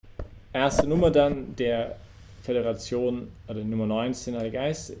erste Nummer dann der Föderation, also Nummer 19, Heiliger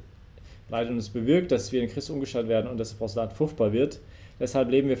Geist, leitet uns bewirkt, dass wir in Christus umgestaltet werden und das Apostolat fruchtbar wird. Deshalb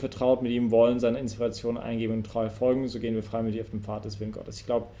leben wir vertraut mit ihm, wollen seine Inspiration eingeben und treu folgen, so gehen wir freiwillig auf den Pfad des Willens Gottes. Ich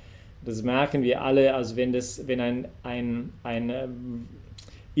glaube, das merken wir alle, also wenn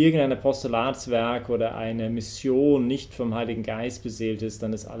irgendein Apostolatswerk oder eine Mission nicht vom Heiligen Geist beseelt ist,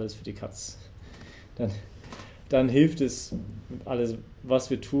 dann ist alles für die Katz. Dann hilft es alles,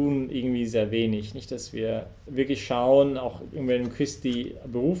 was wir tun, irgendwie sehr wenig. Nicht, dass wir wirklich schauen, auch wenn Christi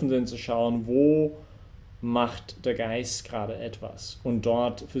berufen sind, zu schauen, wo macht der Geist gerade etwas und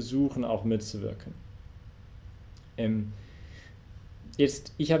dort versuchen auch mitzuwirken.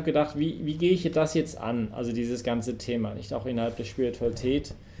 Ich habe gedacht, wie gehe ich das jetzt an, also dieses ganze Thema, nicht auch innerhalb der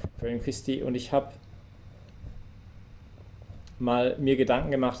Spiritualität, Regnum Christi, und ich habe mal mir Gedanken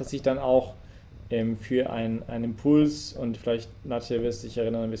gemacht, dass ich dann auch für einen Impuls, und vielleicht, Nadja, wirst du dich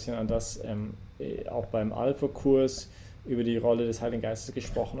erinnern ein bisschen an das, auch beim Alpha-Kurs über die Rolle des Heiligen Geistes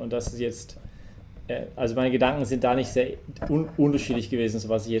gesprochen, und das ist jetzt, also meine Gedanken sind da nicht sehr unterschiedlich gewesen, so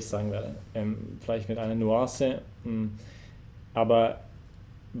was ich jetzt sagen werde, vielleicht mit einer Nuance, aber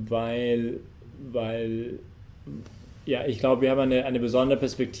weil ja, ich glaube, wir haben eine besondere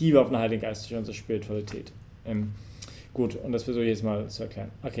Perspektive auf den Heiligen Geist durch unsere Spiritualität. Gut, und das versuche ich jetzt mal zu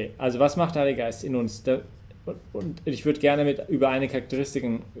erklären. Okay, also was macht der Heilige Geist in uns? Und ich würde gerne über eine Charakteristik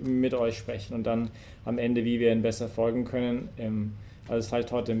mit euch sprechen und dann am Ende, wie wir ihn besser folgen können. Also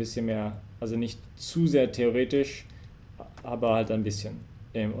vielleicht heute ein bisschen mehr, also nicht zu sehr theoretisch, aber halt ein bisschen.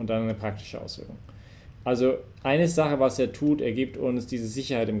 Und dann eine praktische Auswirkung. Also eine Sache, was er tut, er gibt uns diese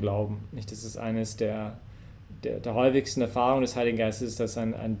Sicherheit im Glauben. Nicht, das ist eines der häufigsten Erfahrungen des Heiligen Geistes, dass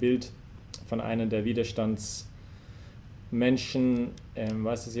ein Bild von einem der Widerstandsmenschen,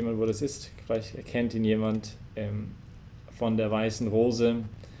 weiß das jemand, wo das ist? Vielleicht erkennt ihn jemand, von der Weißen Rose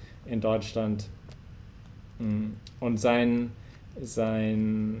in Deutschland. Und sein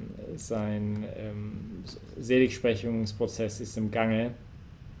Seligsprechungsprozess ist im Gange.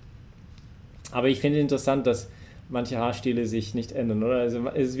 Aber ich finde interessant, dass manche Haarstile sich nicht ändern, oder? Also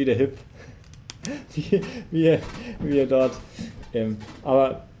es ist wieder hip, wie er dort.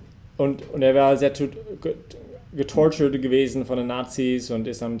 Aber und er war sehr getortured gewesen von den Nazis und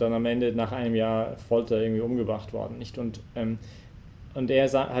ist dann am Ende nach einem Jahr Folter irgendwie umgebracht worden. Nicht? Und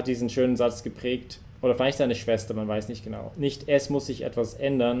er hat diesen schönen Satz geprägt, oder vielleicht seine Schwester, man weiß nicht genau. Nicht es muss sich etwas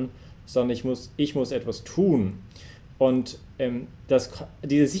ändern, sondern ich muss etwas tun. Und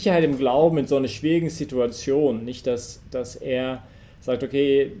diese Sicherheit im Glauben in so einer schwierigen Situation, nicht, dass er sagt,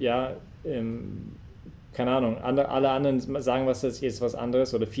 okay, ja, keine Ahnung, alle anderen sagen, was das jetzt was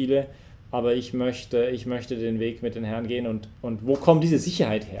anderes oder viele, aber ich möchte den Weg mit den Herrn gehen und wo kommt diese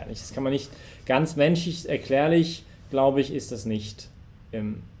Sicherheit her? Das kann man nicht ganz menschlich, erklärlich, glaube ich, ist das nicht,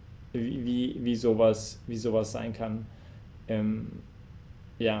 wie sowas sein kann.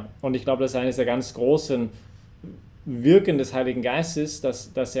 Ja, und ich glaube, das ist eines der ganz großen Wirken des Heiligen Geistes,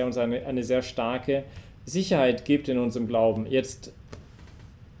 dass er uns eine sehr starke Sicherheit gibt in unserem Glauben. Jetzt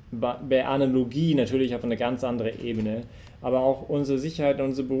bei Analogie natürlich auf eine ganz andere Ebene, aber auch unsere Sicherheit und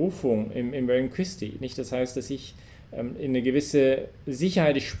unsere Berufung im Regnum Christi. Nicht? Das heißt, dass ich in eine gewisse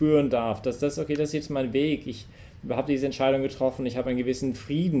Sicherheit spüren darf, dass das ist jetzt mein Weg, ich habe diese Entscheidung getroffen, ich habe einen gewissen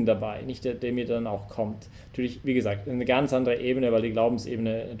Frieden dabei, nicht der mir dann auch kommt. Natürlich, wie gesagt, eine ganz andere Ebene, weil die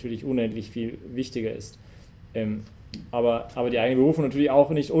Glaubensebene natürlich unendlich viel wichtiger ist. Aber die eigene Berufung natürlich auch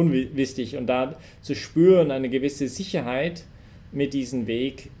nicht unwichtig. Und da zu spüren, eine gewisse Sicherheit mit diesem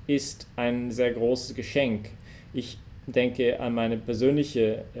Weg ist ein sehr großes Geschenk. Ich denke an meine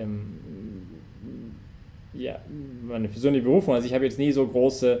persönliche Berufung. Also ich habe jetzt nie so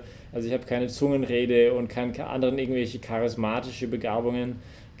große, also ich habe keine Zungenrede und keine anderen irgendwelche charismatische Begabungen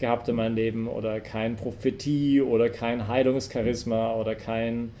gehabt in meinem Leben oder kein Prophetie oder kein Heilungscharisma oder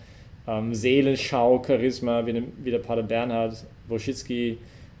kein Seelenschau-Charisma, wie der Pater Bernhard Wojcicki,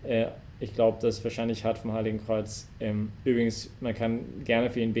 ich glaube, das wahrscheinlich hat vom Heiligen Kreuz. Übrigens, man kann gerne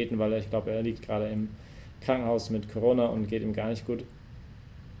für ihn beten, weil ich glaube, er liegt gerade im Krankenhaus mit Corona und geht ihm gar nicht gut.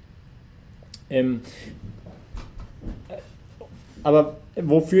 Aber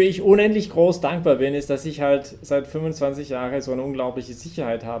wofür ich unendlich groß dankbar bin, ist, dass ich halt seit 25 Jahren so eine unglaubliche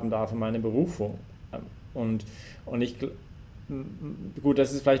Sicherheit haben darf in meiner Berufung. Und ich gut,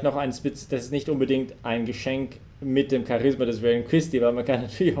 das ist vielleicht noch das ist nicht unbedingt ein Geschenk mit dem Charisma des Regnum Christi, weil man kann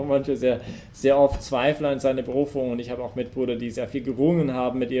natürlich auch manchmal sehr, sehr oft zweifeln an seine Berufung, und ich habe auch Mitbrüder, die sehr viel gerungen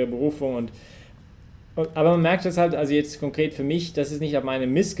haben mit ihrer Berufung, aber man merkt das halt, also jetzt konkret für mich, das ist nicht auf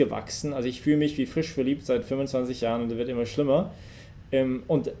meinem Mist gewachsen, also ich fühle mich wie frisch verliebt seit 25 Jahren und das wird immer schlimmer,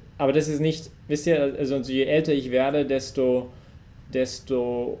 aber das ist nicht, wisst ihr, also je älter ich werde, desto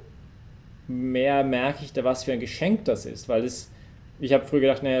mehr merke ich da, was für ein Geschenk das ist, weil ich habe früher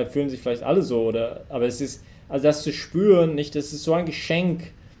gedacht, naja, fühlen sich vielleicht alle so, aber es ist, also das zu spüren, nicht, das ist so ein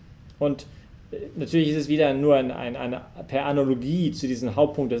Geschenk und natürlich ist es wieder nur eine per Analogie zu diesem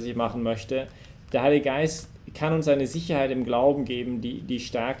Hauptpunkt, das ich machen möchte. Der Heilige Geist kann uns eine Sicherheit im Glauben geben, die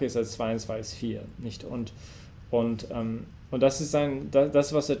stärker ist als 2 und 2 ist 4, nicht? Und das ist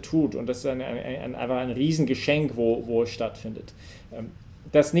das, was er tut. Und das ist einfach ein Riesengeschenk, wo es stattfindet.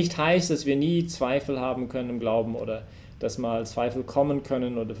 Das nicht heißt, dass wir nie Zweifel haben können im Glauben oder dass mal Zweifel kommen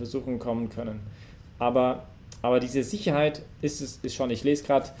können oder Versuchungen kommen können. Aber diese Sicherheit ist schon. Ich lese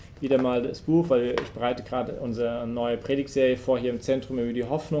gerade wieder mal das Buch, weil ich bereite gerade unsere neue Predigtserie vor hier im Zentrum über die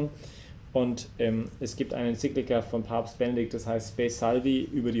Hoffnung. Und es gibt eine Enzyklika von Papst Benedikt, das heißt Spe Salvi,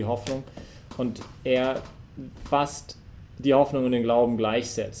 über die Hoffnung. Und er fast die Hoffnung und den Glauben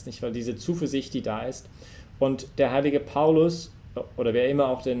gleichsetzt, nicht? Weil diese Zuversicht, die da ist. Und der heilige Paulus, oder wer immer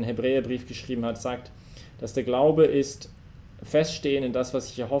auch den Hebräerbrief geschrieben hat, sagt, dass der Glaube ist feststehen in das, was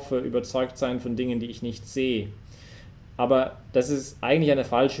ich erhoffe, überzeugt sein von Dingen, die ich nicht sehe. Aber das ist eigentlich eine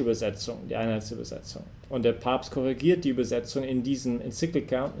falsche Übersetzung, die Einheitsübersetzung. Und der Papst korrigiert die Übersetzung in diesem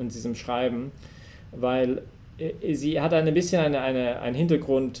Enzyklika, in diesem Schreiben, weil sie hat ein bisschen einen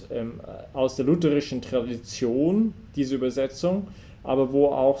Hintergrund aus der lutherischen Tradition, diese Übersetzung, aber wo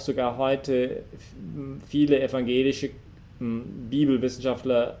auch sogar heute viele evangelische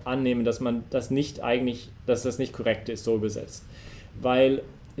Bibelwissenschaftler annehmen, dass das nicht korrekt ist, so übersetzt. Weil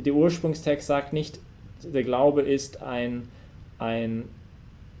der Ursprungstext sagt nicht, der Glaube ist ein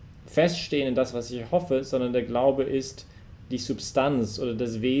Feststehen in das, was ich hoffe, sondern der Glaube ist die Substanz oder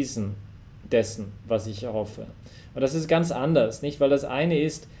das Wesen dessen, was ich erhoffe. Und das ist ganz anders, nicht? Weil das eine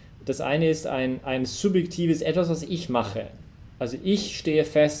ist ein subjektives etwas, was ich mache. Also ich stehe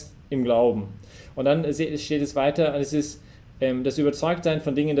fest im Glauben. Und dann steht es weiter, es ist das Überzeugtsein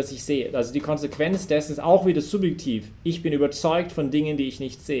von Dingen, das ich sehe. Also die Konsequenz dessen ist auch wieder subjektiv. Ich bin überzeugt von Dingen, die ich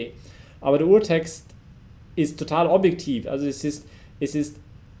nicht sehe. Aber der Urtext ist total objektiv. Also es ist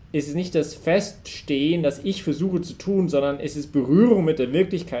nicht das Feststehen, das ich versuche zu tun, sondern es ist Berührung mit der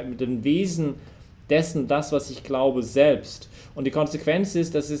Wirklichkeit, mit dem Wesen dessen, das, was ich glaube, selbst. Und die Konsequenz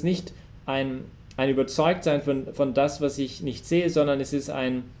ist, dass es nicht ein Überzeugtsein von das, was ich nicht sehe, sondern es ist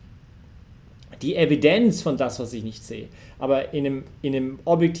die Evidenz von das, was ich nicht sehe. Aber in einem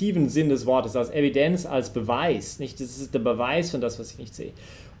objektiven Sinn des Wortes, als Evidenz, als Beweis. Nicht? Das ist der Beweis von das, was ich nicht sehe.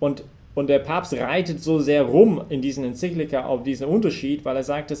 Und der Papst reitet so sehr rum in diesen Enzyklika auf diesen Unterschied, weil er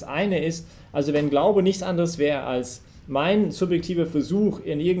sagt, das eine ist, also wenn Glaube nichts anderes wäre als mein subjektiver Versuch,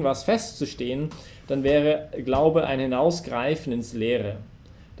 in irgendwas festzustehen, dann wäre Glaube ein Hinausgreifen ins Leere.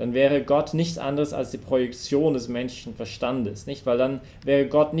 Dann wäre Gott nichts anderes als die Projektion des menschlichen Verstandes, nicht? Weil dann wäre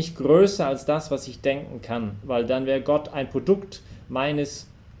Gott nicht größer als das, was ich denken kann, weil dann wäre Gott ein Produkt meines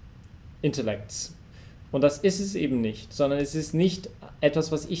Intellekts. Und das ist es eben nicht, sondern es ist nicht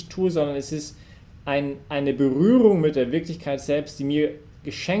etwas, was ich tue, sondern es ist eine Berührung mit der Wirklichkeit selbst, die mir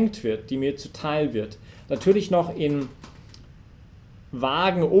geschenkt wird, die mir zuteil wird. Natürlich noch in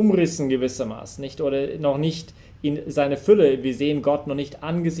vagen Umrissen gewissermaßen, nicht? Oder noch nicht in seine Fülle. Wir sehen Gott noch nicht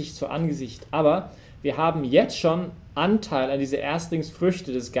Angesicht zu Angesicht, aber wir haben jetzt schon Anteil an diese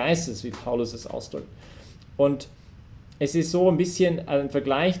Erstlingsfrüchte des Geistes, wie Paulus es ausdrückt. Und es ist so ein bisschen ein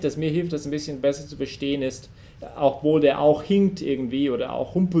Vergleich, das mir hilft, das ein bisschen besser zu verstehen ist, obwohl der auch hinkt irgendwie oder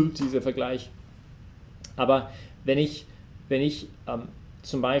auch humpelt, dieser Vergleich. Aber wenn ich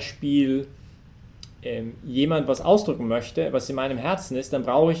zum Beispiel jemand was ausdrücken möchte, was in meinem Herzen ist, dann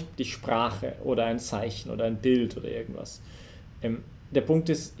brauche ich die Sprache oder ein Zeichen oder ein Bild oder irgendwas. Der Punkt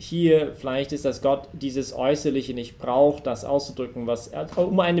ist hier, vielleicht ist, dass Gott dieses Äußerliche nicht braucht, das auszudrücken,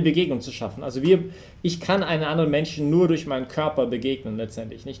 um eine Begegnung zu schaffen. Also ich kann einem anderen Menschen nur durch meinen Körper begegnen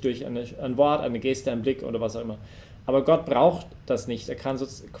letztendlich, nicht durch ein Wort, eine Geste, einen Blick oder was auch immer. Aber Gott braucht das nicht, er kann so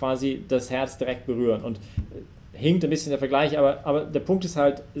quasi das Herz direkt berühren und hinkt ein bisschen der Vergleich, aber der Punkt ist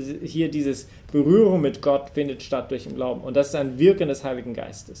halt, hier dieses Berührung mit Gott findet statt durch den Glauben und das ist ein Wirken des Heiligen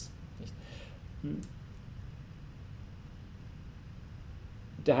Geistes.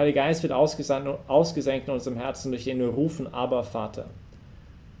 Der Heilige Geist wird ausgesenkt in unserem Herzen, durch den wir rufen, aber Vater.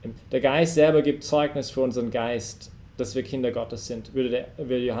 Der Geist selber gibt Zeugnis für unseren Geist, dass wir Kinder Gottes sind, würde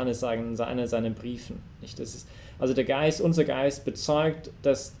Johannes sagen in einer seiner Briefen. Also der Geist, unser Geist bezeugt,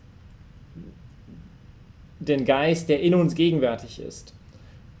 dass den Geist, der in uns gegenwärtig ist.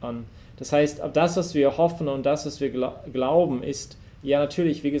 Das heißt, das, was wir hoffen und das, was wir glauben, ist, ja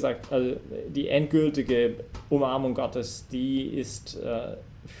natürlich, wie gesagt, also die endgültige Umarmung Gottes, die ist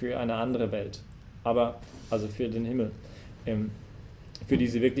für eine andere Welt, aber also für den Himmel, für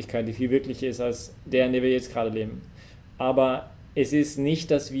diese Wirklichkeit, die viel wirklicher ist als der, in der wir jetzt gerade leben. Aber es ist nicht,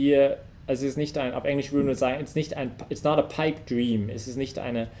 dass wir es ist nicht auf Englisch würden wir sagen, it's not a pipe dream, es ist nicht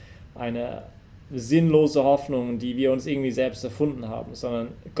eine sinnlose Hoffnung, die wir uns irgendwie selbst erfunden haben, sondern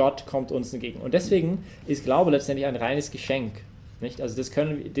Gott kommt uns entgegen. Und deswegen ist Glaube letztendlich ein reines Geschenk. Nicht? Also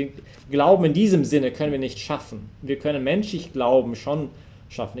den Glauben in diesem Sinne können wir nicht schaffen. Wir können menschlich Glauben schon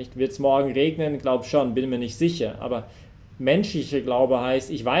schaffen. Wird es morgen regnen? Glaub schon, bin mir nicht sicher. Aber menschlicher Glaube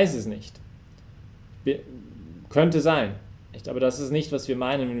heißt, ich weiß es nicht. Könnte sein. Nicht? Aber das ist nicht, was wir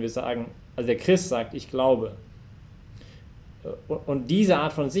meinen, wenn wir sagen, also der Christ sagt, ich glaube. Und diese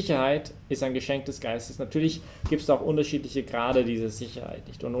Art von Sicherheit ist ein Geschenk des Geistes. Natürlich gibt es auch unterschiedliche Grade dieser Sicherheit,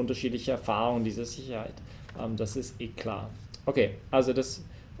 nicht? Und unterschiedliche Erfahrungen dieser Sicherheit. Das ist klar. Okay, also das ist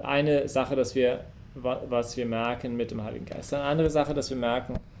eine Sache, was wir merken mit dem Heiligen Geist. Eine andere Sache, dass wir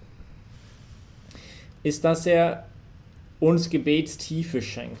merken, ist, dass er uns Gebetstiefe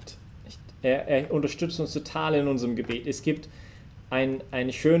schenkt. Er unterstützt uns total in unserem Gebet. Es gibt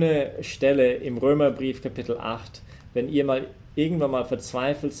eine schöne Stelle im Römerbrief Kapitel 8, wenn ihr irgendwann mal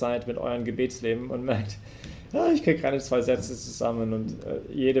verzweifelt seid mit eurem Gebetsleben und merkt, ich kriege keine 2 Sätze zusammen und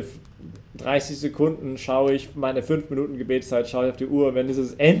jede 30 Sekunden schaue ich meine 5 Minuten Gebetszeit, schaue ich auf die Uhr, wenn ist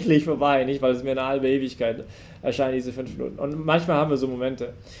es endlich vorbei, nicht, weil es mir eine halbe Ewigkeit erscheinen, diese 5 Minuten. Und manchmal haben wir so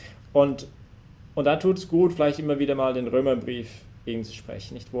Momente. Und da tut es gut, vielleicht immer wieder mal den Römerbrief gegen zu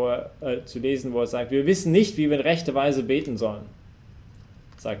sprechen, nicht, zu lesen, wo er sagt, wir wissen nicht, wie wir in rechter Weise beten sollen,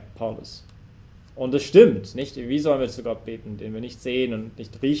 sagt Paulus. Und das stimmt, nicht? Wie sollen wir zu Gott beten, den wir nicht sehen und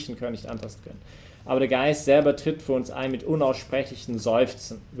nicht riechen können, nicht antasten können? Aber der Geist selber tritt für uns ein mit unaussprechlichen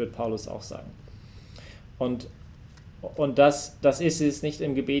Seufzen, wird Paulus auch sagen. Und das ist es nicht.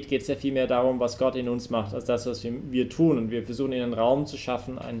 Im Gebet geht es ja viel mehr darum, was Gott in uns macht, als das, was wir tun. Und wir versuchen, ihnen einen Raum zu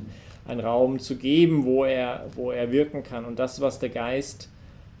schaffen, einen Raum zu geben, wo er wirken kann. Und das, was der Geist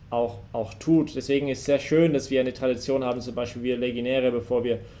auch tut. Deswegen ist es sehr schön, dass wir eine Tradition haben, zum Beispiel wir Legionäre, bevor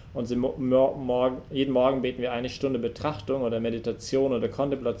wir jeden Morgen beten wir 1 Stunde Betrachtung oder Meditation oder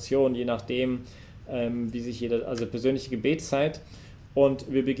Kontemplation, je nachdem, wie sich also persönliche Gebetszeit.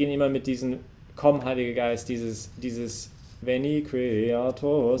 Und wir beginnen immer mit diesem Komm, Heiliger Geist, dieses Veni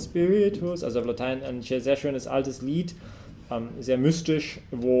Creator Spiritus, also auf Latein ein sehr schönes altes Lied, sehr mystisch,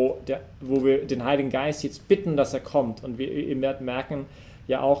 wo wir den Heiligen Geist jetzt bitten, dass er kommt. Und wir merken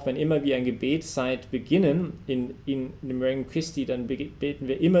ja auch, wenn immer wir eine Gebetszeit beginnen in dem Regnum Christi, dann beten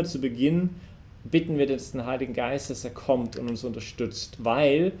wir immer zu Beginn, bitten wir den Heiligen Geist, dass er kommt und uns unterstützt,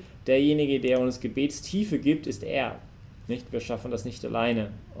 weil derjenige, der uns Gebetstiefe gibt, ist er. Nicht? Wir schaffen das nicht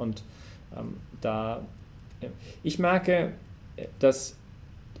alleine. Und ich merke, dass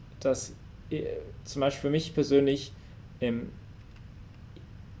zum Beispiel für mich persönlich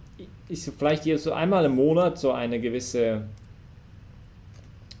ich vielleicht hier so einmal im Monat so eine gewisse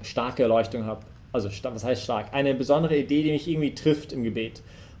starke Erleuchtung habe. Also, was heißt stark? Eine besondere Idee, die mich irgendwie trifft im Gebet.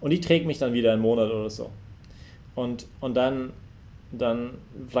 Und die trägt mich dann wieder einen Monat oder so. Und dann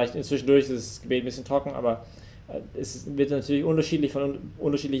vielleicht zwischendurch ist das Gebet ein bisschen trocken, aber es wird natürlich unterschiedlich von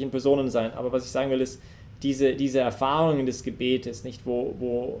unterschiedlichen Personen sein. Aber was ich sagen will, ist, diese Erfahrungen des Gebetes, nicht,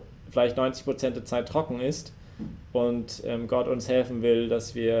 wo vielleicht 90% der Zeit trocken ist und Gott uns helfen will,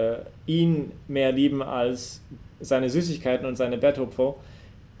 dass wir ihn mehr lieben als seine Süßigkeiten und seine Betthupfer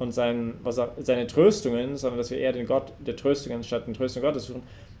und seine Tröstungen, sondern dass wir eher den Gott der Tröstungen statt den Tröstungen Gottes suchen.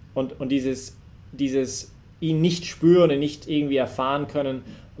 Und dieses ihn nicht spüren und nicht irgendwie erfahren können,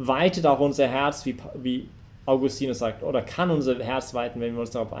 weitet auch unser Herz, wie Augustinus sagt, oder kann unser Herz weiten, wenn wir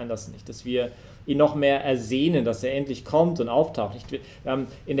uns darauf einlassen, nicht, dass wir ihn noch mehr ersehnen, dass er endlich kommt und auftaucht. Nicht? Wir haben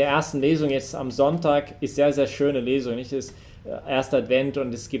in der ersten Lesung jetzt am Sonntag, ist sehr, sehr schöne Lesung, nicht? Das ist erster Advent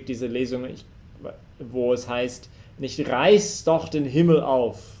und es gibt diese Lesung, wo es heißt, nicht reiß doch den Himmel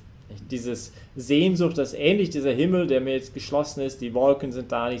auf. Dieses Sehnsucht, dass endlich dieser Himmel, der mir jetzt geschlossen ist, die Wolken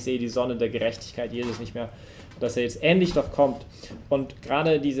sind da, ich sehe die Sonne der Gerechtigkeit Jesus nicht mehr, dass er jetzt endlich doch kommt. Und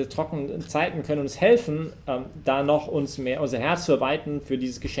gerade diese trockenen Zeiten können uns helfen, da noch unser Herz zu erweitern für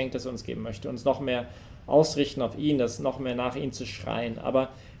dieses Geschenk, das er uns geben möchte, uns noch mehr ausrichten auf ihn, das noch mehr nach ihm zu schreien. Aber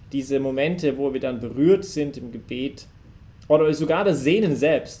diese Momente, wo wir dann berührt sind im Gebet, oder sogar das Sehnen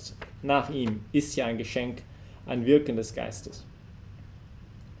selbst nach ihm, ist ja ein Geschenk, ein Wirken des Geistes.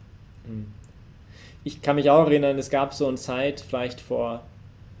 Ich kann mich auch erinnern, es gab so eine Zeit, vielleicht vor,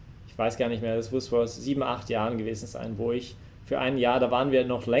 ich weiß gar nicht mehr, das muss vor 7, 8 Jahren gewesen sein, wo ich für ein Jahr, da waren wir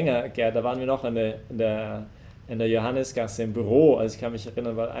noch länger, Gerd, da waren wir noch in der Johannesgasse im Büro, also ich kann mich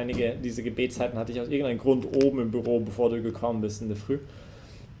erinnern, weil einige dieser Gebetszeiten hatte ich aus irgendeinem Grund oben im Büro, bevor du gekommen bist in der Früh.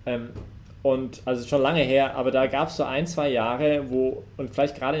 Und also schon lange her, aber da gab es so 1, 2 Jahre, und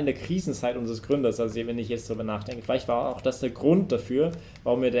vielleicht gerade in der Krisenzeit unseres Gründers, also wenn ich jetzt darüber nachdenke, vielleicht war auch das der Grund dafür,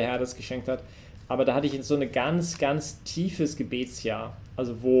 warum mir der Herr das geschenkt hat, aber da hatte ich so ein ganz, ganz tiefes Gebetsjahr,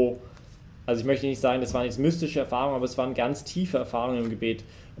 also wo Also ich möchte nicht sagen, das waren jetzt mystische Erfahrungen, aber es waren ganz tiefe Erfahrungen im Gebet.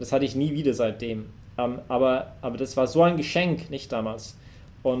 Und das hatte ich nie wieder seitdem. Aber das war so ein Geschenk, nicht damals.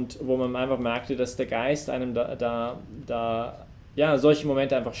 Und wo man einfach merkte, dass der Geist einem solche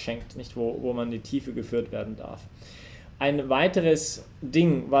Momente einfach schenkt, nicht, wo man in die Tiefe geführt werden darf. Ein weiteres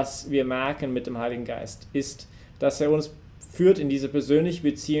Ding, was wir merken mit dem Heiligen Geist, ist, dass er uns führt in diese persönliche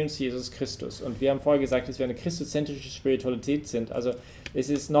Beziehung zu Jesus Christus. Und wir haben vorher gesagt, dass wir eine christozentrische Spiritualität sind. Also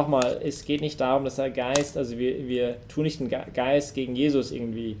es geht nicht darum, dass der Geist, also wir tun nicht den Geist gegen Jesus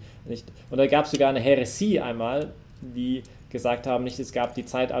irgendwie nicht. Und da gab es sogar eine Häresie einmal, die gesagt haben, nicht, es gab die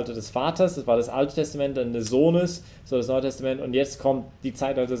Zeitalter des Vaters, das war das Alte Testament, dann des Sohnes, so das Neue Testament, und jetzt kommt die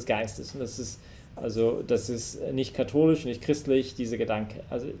Zeitalter des Geistes. Und das ist nicht katholisch, nicht christlich, dieser Gedanke.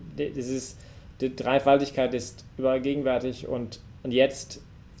 Also die Dreifaltigkeit ist überall gegenwärtig und jetzt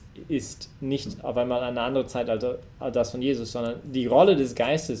ist nicht auf einmal eine andere Zeitalter als das von Jesus, sondern die Rolle des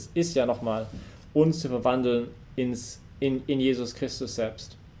Geistes ist ja nochmal, uns zu verwandeln in Jesus Christus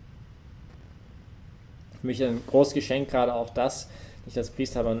selbst. Für mich ein großes Geschenk, gerade auch das, nicht als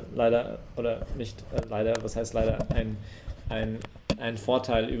Priester, aber leider, oder nicht leider, was heißt leider, ein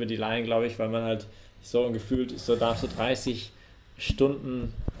Vorteil über die Laien, glaube ich, weil man halt so gefühlt darf so 30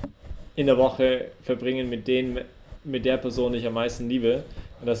 Stunden in der Woche verbringen mit der Person, die ich am meisten liebe.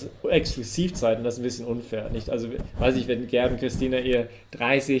 Und das ist Exklusivzeit und das ist ein bisschen unfair. Nicht? Also weiß ich, wenn Gerd und Christina ihr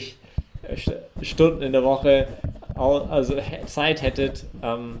 30 Stunden in der Woche Zeit hättet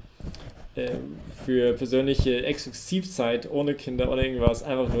für persönliche Exklusivzeit ohne Kinder oder irgendwas,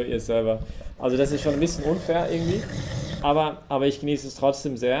 einfach nur ihr selber. Also das ist schon ein bisschen unfair irgendwie, aber ich genieße es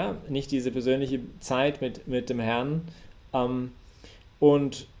trotzdem sehr, nicht diese persönliche Zeit mit dem Herrn.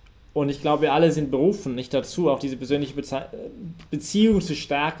 Und ich glaube, wir alle sind berufen, nicht dazu, auch diese persönliche Beziehung zu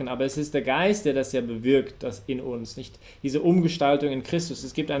stärken, aber es ist der Geist, der das ja bewirkt, das in uns, nicht diese Umgestaltung in Christus.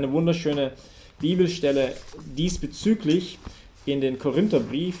 Es gibt eine wunderschöne Bibelstelle diesbezüglich in den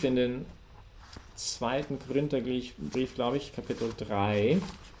Korintherbrief, in den 2. Korintherbrief, glaube ich, Kapitel 3,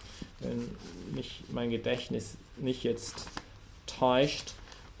 wenn mich mein Gedächtnis nicht jetzt täuscht,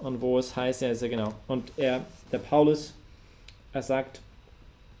 und wo es heißt, ja, genau, und der Paulus, er sagt,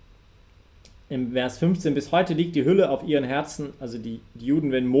 im Vers 15, bis heute liegt die Hülle auf ihren Herzen, also die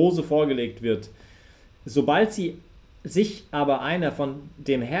Juden, wenn Mose vorgelegt wird. Sobald sich aber einer von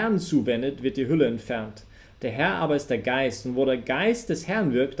dem Herrn zuwendet, wird die Hülle entfernt. Der Herr aber ist der Geist, und wo der Geist des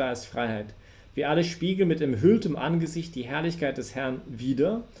Herrn wirkt, da ist Freiheit. Wir alle spiegeln mit enthülltem Angesicht die Herrlichkeit des Herrn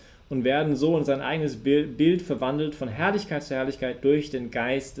wider und werden so in sein eigenes Bild verwandelt, von Herrlichkeit zu Herrlichkeit durch den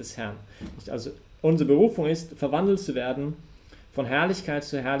Geist des Herrn. Also unsere Berufung ist, verwandelt zu werden, von Herrlichkeit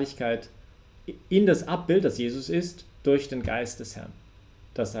zu Herrlichkeit, in das Abbild, das Jesus ist, durch den Geist des Herrn,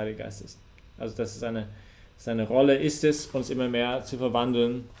 das der Heilige Geist ist. Also das ist seine Rolle ist es, uns immer mehr zu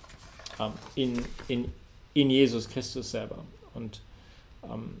verwandeln in Jesus Christus selber. Und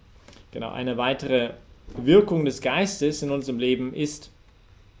genau, eine weitere Wirkung des Geistes in unserem Leben ist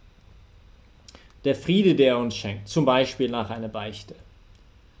der Friede, der er uns schenkt, zum Beispiel nach einer Beichte.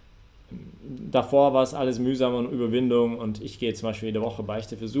 Davor war es alles mühsam und Überwindung, und ich gehe zum Beispiel jede Woche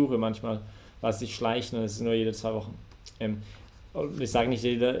Beichte-Versuche, manchmal lasse ich schleichen, und es ist nur jede 2 Wochen. Ich sage nicht,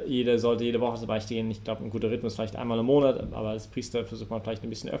 jeder sollte jede Woche zur Beichte gehen. Ich glaube, ein guter Rhythmus vielleicht einmal im Monat, aber als Priester versucht man vielleicht ein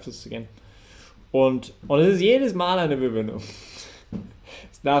bisschen öfters zu gehen. Und es ist jedes Mal eine Überwindung.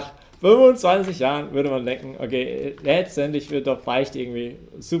 Nach 25 Jahren würde man denken, okay, letztendlich wird doch Beichte irgendwie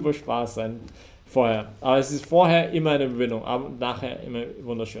super Spaß sein vorher. Aber es ist vorher immer eine Überwindung, aber nachher immer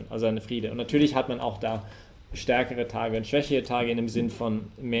wunderschön, also eine Friede. Und natürlich hat man auch da stärkere Tage und schwächere Tage in dem Sinn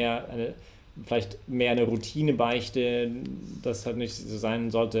von vielleicht mehr eine Routinebeichte, das halt nicht so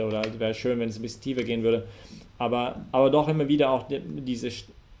sein sollte, oder wäre schön, wenn es ein bisschen tiefer gehen würde, aber doch immer wieder auch diese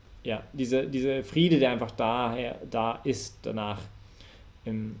Friede, der einfach da ist danach.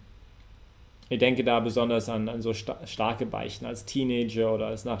 Ich denke da besonders an so starke Beichten als Teenager oder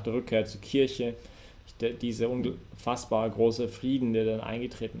als nach der Rückkehr zur Kirche, diese unfassbar große Frieden, der dann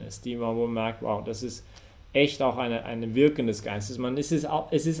eingetreten ist, die man wohl merkt, wow, das ist echt auch eine Wirkung des Geistes.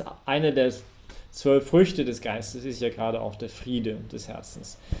 Es ist eine der 12 Früchte des Geistes, ist ja gerade auch der Friede des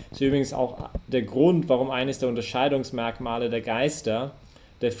Herzens. Das ist übrigens auch der Grund, warum eines der Unterscheidungsmerkmale der Geister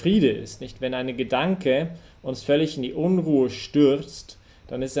der Friede ist. Nicht? Wenn ein Gedanke uns völlig in die Unruhe stürzt,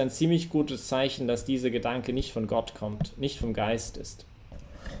 dann ist es ein ziemlich gutes Zeichen, dass dieser Gedanke nicht von Gott kommt, nicht vom Geist ist.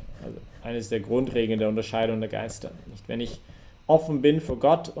 Also eines der Grundregeln der Unterscheidung der Geister. Nicht? Wenn ich offen bin vor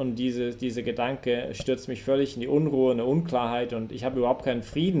Gott und dieser Gedanke stürzt mich völlig in die Unruhe, eine Unklarheit, und ich habe überhaupt keinen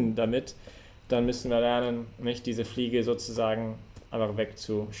Frieden damit, dann müssen wir lernen, nicht diese Fliege sozusagen einfach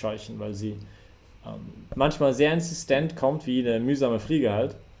wegzuscheuchen, weil sie manchmal sehr insistent kommt, wie eine mühsame Fliege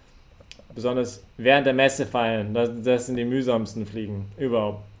halt, besonders während der Messe feiern, das sind die mühsamsten Fliegen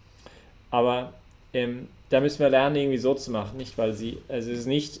überhaupt. Aber da müssen wir lernen, irgendwie so zu machen, nicht? Weil es ist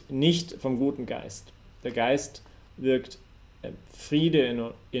nicht vom guten Geist. Der Geist wirkt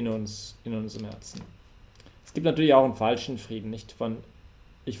Friede in unserem Herzen. Es gibt natürlich auch einen falschen Frieden, nicht?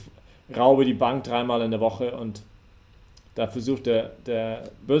 Ich raube die Bank 3-mal in der Woche und da versucht der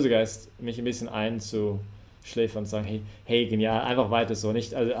böse Geist mich ein bisschen einzuschläfern und zu sagen, hey, genial, einfach weiter so,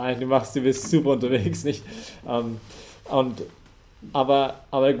 nicht? Also du bist super unterwegs, nicht?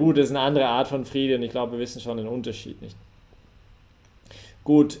 Aber gut, das ist eine andere Art von Friede und ich glaube, wir wissen schon den Unterschied, nicht?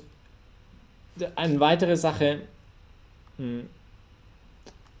 Gut, eine weitere Sache,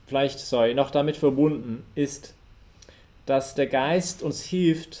 noch damit verbunden, ist, dass der Geist uns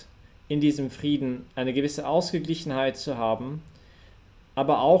hilft, in diesem Frieden eine gewisse Ausgeglichenheit zu haben,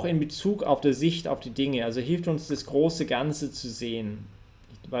 aber auch in Bezug auf die Sicht auf die Dinge. Also hilft uns, das große Ganze zu sehen.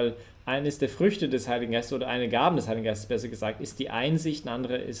 Weil eines der Früchte des Heiligen Geistes oder eine Gaben des Heiligen Geistes, besser gesagt, ist die Einsicht, eine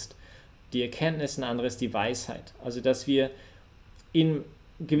andere ist die Erkenntnis, eine andere ist die Weisheit. Also dass wir in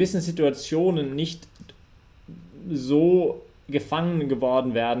gewissen Situationen nicht so gefangen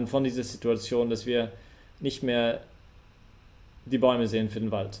geworden werden von dieser Situation, dass wir nicht mehr die Bäume sehen für den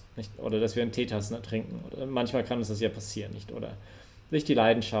Wald, nicht? Oder dass wir einen Teetassen ertrinken. Oder manchmal kann uns das ja passieren, nicht? Oder durch die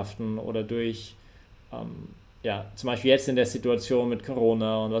Leidenschaften oder durch, zum Beispiel jetzt in der Situation mit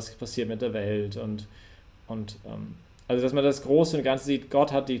Corona und was passiert mit der Welt also dass man das Große und Ganze sieht,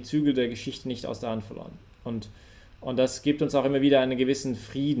 Gott hat die Zügel der Geschichte nicht aus der Hand verloren. Und das gibt uns auch immer wieder einen gewissen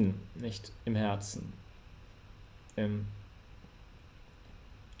Frieden, nicht, im Herzen. Ein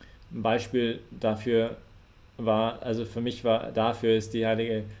Beispiel dafür dafür ist die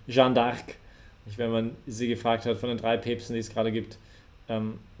heilige Jeanne d'Arc. Wenn man sie gefragt hat von den 3 Päpsten, die es gerade gibt,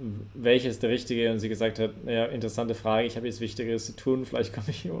 welches der richtige, und sie gesagt hat, ja, interessante Frage, ich habe jetzt Wichtigeres zu tun, vielleicht komme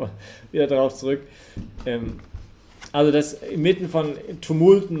ich wieder darauf zurück. Also dass inmitten von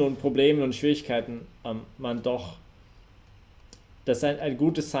Tumulten und Problemen und Schwierigkeiten dass ein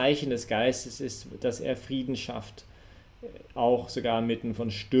gutes Zeichen des Geistes ist, dass er Frieden schafft, auch sogar inmitten von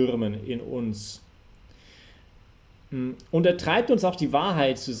Stürmen in uns. Und er treibt uns auch die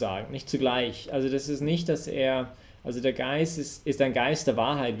Wahrheit zu sagen, nicht zugleich. Also das ist nicht, der Geist ist ein Geist der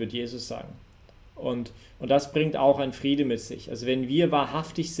Wahrheit, wird Jesus sagen. Und das bringt auch einen Friede mit sich. Also wenn wir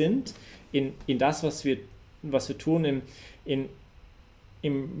wahrhaftig sind in das, was wir tun, im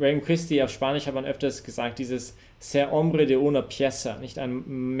Regnum Christi auf Spanisch hat man öfters gesagt, dieses ser hombre de una pieza, nicht ein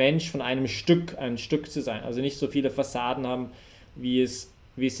Mensch von ein Stück zu sein. Also nicht so viele Fassaden haben, wie es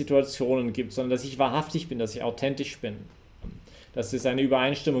Situationen gibt, sondern dass ich wahrhaftig bin, dass ich authentisch bin. Dass es eine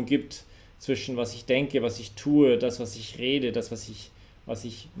Übereinstimmung gibt zwischen was ich denke, was ich tue, das, was ich rede, das, was ich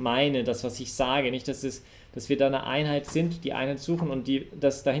meine, das, was ich sage. Nicht, dass wir da eine Einheit sind, die Einheit suchen und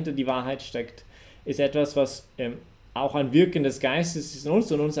dass dahinter die Wahrheit steckt, ist etwas, was auch ein Wirken des Geistes ist in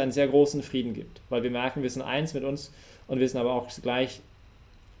uns und uns einen sehr großen Frieden gibt. Weil wir merken, wir sind eins mit uns und wissen aber auch gleich,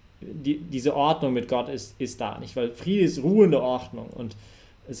 diese Ordnung mit Gott ist da. Nicht? Weil Friede ist ruhende Ordnung und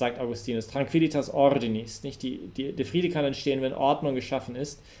sagt Augustinus, Tranquillitas ordinis. Nicht? Der Friede kann entstehen, wenn Ordnung geschaffen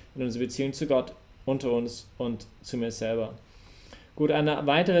ist in unserer Beziehung zu Gott, unter uns und zu mir selber. Gut, ein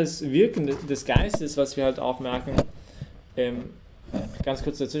weiteres Wirken des Geistes, was wir halt auch merken, ganz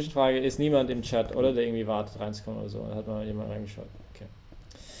kurz zur Zwischenfrage, ist niemand im Chat, oder? Der irgendwie wartet, reinzukommen oder so. Da hat mal jemand reingeschaut.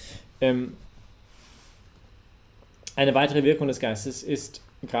 Okay. Eine weitere Wirkung des Geistes ist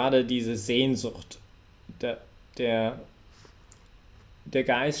gerade diese Sehnsucht. Der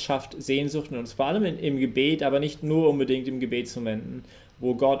Geist schafft Sehnsucht in uns, vor allem im Gebet, aber nicht nur unbedingt im Gebetsmomenten,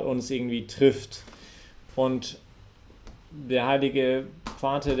 wo Gott uns irgendwie trifft. Und der heilige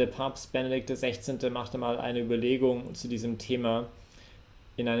Vater, der Papst Benedikt XVI., machte mal eine Überlegung zu diesem Thema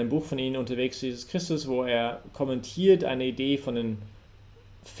in einem Buch von ihm, Unterwegs zu Jesus Christus, wo er kommentiert eine Idee von den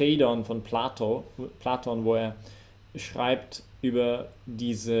Phaedon von Platon, wo er schreibt über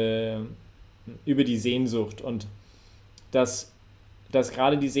die Sehnsucht und dass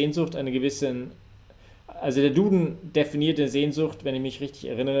gerade die Sehnsucht eine gewisse, also der Duden definiert die Sehnsucht, wenn ich mich richtig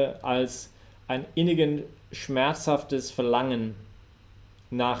erinnere, als ein innigen, schmerzhaftes Verlangen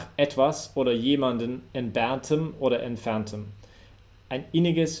nach etwas oder jemanden Entberntem oder Entferntem. Ein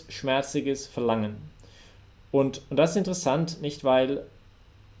inniges, schmerziges Verlangen. Und das ist interessant, nicht, weil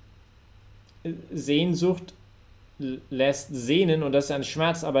Sehnsucht lässt sehnen und das ist ein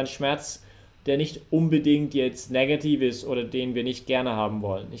Schmerz, aber ein Schmerz, der nicht unbedingt jetzt negativ ist oder den wir nicht gerne haben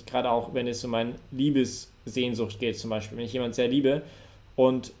wollen. Nicht gerade auch, wenn es um eine Liebessehnsucht geht zum Beispiel. Wenn ich jemanden sehr liebe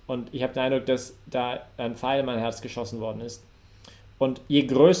und ich habe den Eindruck, dass da ein Pfeil in mein Herz geschossen worden ist. Und je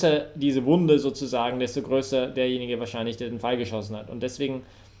größer diese Wunde sozusagen, desto größer derjenige wahrscheinlich, der den Pfeil geschossen hat. Und deswegen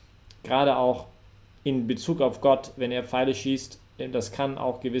gerade auch in Bezug auf Gott, wenn er Pfeile schießt, das kann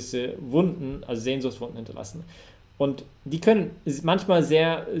auch gewisse Wunden, also Sehnsuchtswunden hinterlassen. Und die können manchmal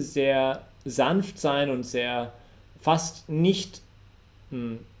sehr, sehr sanft sein und sehr fast nicht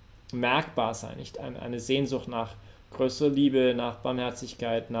merkbar sein. Nicht eine Sehnsucht nach größerer Liebe, nach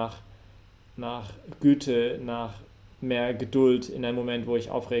Barmherzigkeit, nach Güte, nach mehr Geduld in einem Moment, wo ich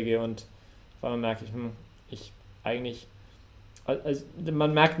aufrege und auf einmal merke ich eigentlich, also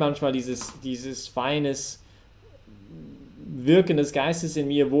man merkt manchmal dieses feines Wirken des Geistes in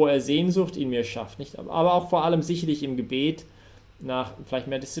mir, wo er Sehnsucht in mir schafft, nicht? Aber auch vor allem sicherlich im Gebet nach vielleicht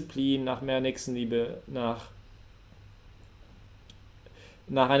mehr Disziplin, nach mehr Nächstenliebe, nach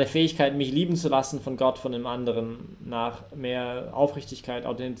einer Fähigkeit, mich lieben zu lassen von Gott, von dem anderen, nach mehr Aufrichtigkeit,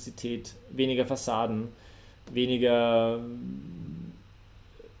 Authentizität, weniger Fassaden, weniger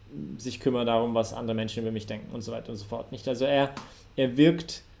sich kümmern darum, was andere Menschen über mich denken und so weiter und so fort. Nicht? Also er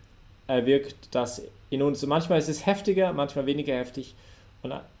wirkt das in uns. Und manchmal ist es heftiger, manchmal weniger heftig.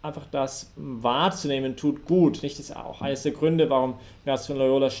 Und einfach das wahrzunehmen tut gut. Nicht? Das ist auch eines der Gründe, warum Ignaz von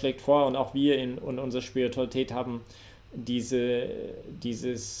Loyola schlägt vor und auch wir in unserer Spiritualität haben diesen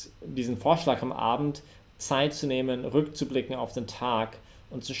Vorschlag am Abend, Zeit zu nehmen, rückzublicken auf den Tag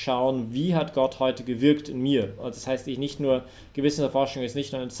und zu schauen, wie hat Gott heute gewirkt in mir. Und das heißt, gewisse Forschung ist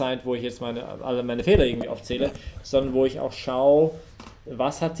nicht nur eine Zeit, wo ich jetzt alle meine Fehler irgendwie aufzähle, sondern wo ich auch schaue,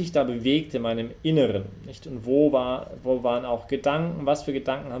 was hat sich da bewegt in meinem Inneren, nicht? Und wo waren auch Gedanken, was für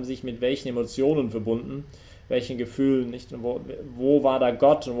Gedanken haben sich mit welchen Emotionen verbunden, welchen Gefühlen, nicht? Und wo war da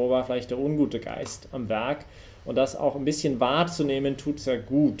Gott und wo war vielleicht der ungute Geist am Werk? Und das auch ein bisschen wahrzunehmen, tut sehr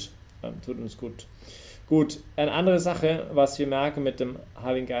gut, tut uns gut. Gut, eine andere Sache, was wir merken mit dem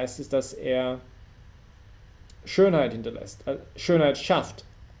Heiligen Geist, ist, dass er Schönheit hinterlässt, Schönheit schafft.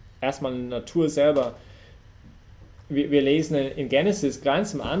 Erstmal in der Natur selber. Wir lesen in Genesis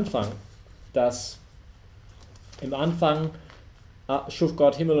ganz am Anfang, dass im Anfang schuf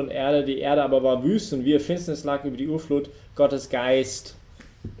Gott Himmel und Erde, die Erde aber war wüst und wie Finsternis lag über die Urflut, Gottes Geist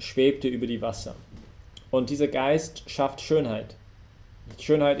schwebte über die Wasser. Und dieser Geist schafft Schönheit.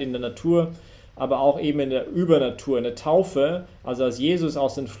 Schönheit in der Natur, aber auch eben in der Übernatur, in der Taufe, also als Jesus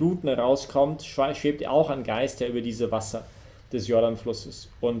aus den Fluten herauskommt, schwebt auch ein Geist, der über diese Wasser des Jordanflusses.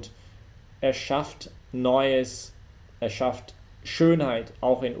 Und er schafft Neues, er schafft Schönheit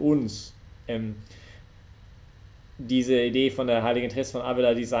auch in uns. Diese Idee von der heiligen Therese von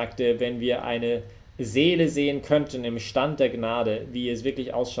Avila, die sagte, wenn wir eine Seele sehen könnten im Stand der Gnade, wie es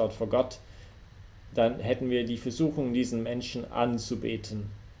wirklich ausschaut vor Gott, dann hätten wir die Versuchung, diesen Menschen anzubeten.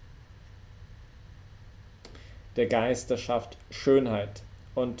 Der Geist, der schafft Schönheit.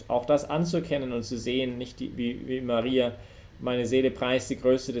 Und auch das anzuerkennen und zu sehen, nicht wie Maria, meine Seele preist die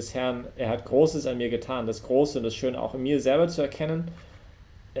Größe des Herrn, er hat Großes an mir getan, das Große und das Schöne auch in mir selber zu erkennen,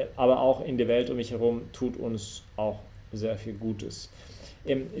 aber auch in der Welt um mich herum tut uns auch sehr viel Gutes.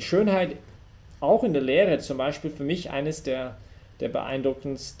 Schönheit auch in der Lehre, zum Beispiel für mich eines der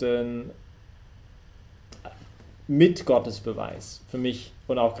beeindruckendsten mit Gottesbeweis für mich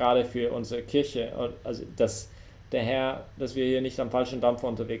und auch gerade für unsere Kirche, also dass wir hier nicht am falschen Dampfer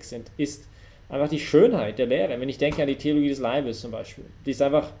unterwegs sind, ist einfach die Schönheit der Lehre. Wenn ich denke an die Theologie des Leibes zum Beispiel, die ist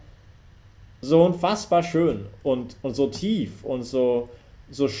einfach so unfassbar schön und so tief und so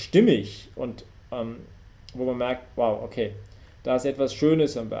stimmig und wo man merkt, wow, okay, da ist etwas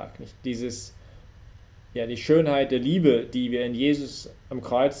Schönes am Werk. Nicht? Die Schönheit der Liebe, die wir in Jesus am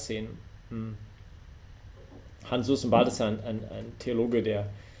Kreuz sehen. Hans Urs Balthasar, ein Theologe, der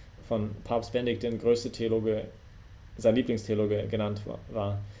von Papst Benedikt, der größte Theologe, sein Lieblingstheologe genannt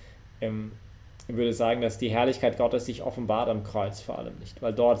war, würde sagen, dass die Herrlichkeit Gottes sich offenbart am Kreuz vor allem nicht,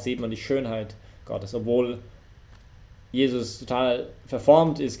 weil dort sieht man die Schönheit Gottes, obwohl Jesus total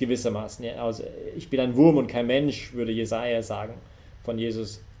verformt ist gewissermaßen. Ja, also ich bin ein Wurm und kein Mensch, würde Jesaja sagen, von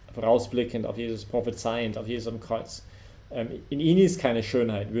Jesus vorausblickend, auf Jesus prophezeiend, auf Jesus am Kreuz. In ihm ist keine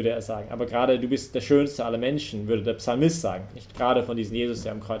Schönheit, würde er sagen. Aber gerade du bist der schönste aller Menschen, würde der Psalmist sagen. Nicht gerade von diesem Jesus,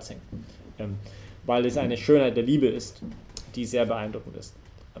 der am Kreuz hängt. Weil es eine Schönheit der Liebe ist, die sehr beeindruckend ist.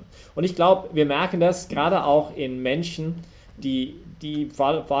 Und ich glaube, wir merken das gerade auch in Menschen, die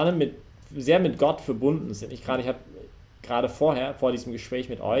vor allem sehr mit Gott verbunden sind. Ich habe gerade vor diesem Gespräch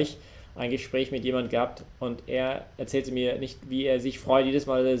mit euch, ein Gespräch mit jemandem gehabt und er erzählte mir nicht, wie er sich freut, jedes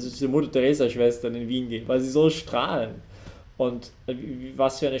Mal, dass er zu Mutter-Teresa-Schwestern in Wien geht, weil sie so strahlen. Und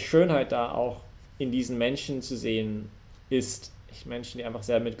was für eine Schönheit da auch in diesen Menschen zu sehen ist. Menschen, die einfach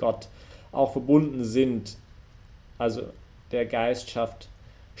sehr mit Gott auch verbunden sind. Also der Geist schafft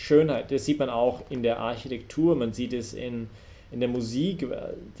Schönheit. Das sieht man auch in der Architektur, man sieht es in der Musik,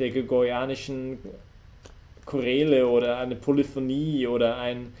 der gregorianischen Choräle oder eine Polyphonie oder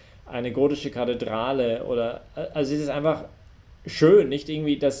ein eine gotische Kathedrale oder, also es ist einfach schön, nicht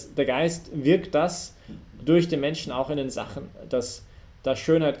irgendwie, dass der Geist wirkt das durch den Menschen auch in den Sachen, dass da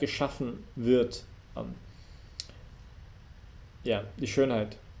Schönheit geschaffen wird. Ja, die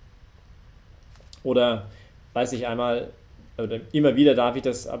Schönheit. Oder, weiß ich einmal, oder immer wieder darf ich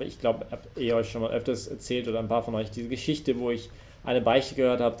das, aber ich glaube, ich habe euch schon mal öfters erzählt oder ein paar von euch, diese Geschichte, wo ich eine Beichte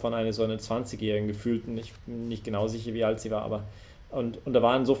gehört habe von einer so einer 20-jährigen gefühlten, ich bin nicht genau sicher, wie alt sie war, aber und da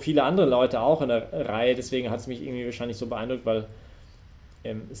waren so viele andere Leute auch in der Reihe, deswegen hat es mich irgendwie wahrscheinlich so beeindruckt, weil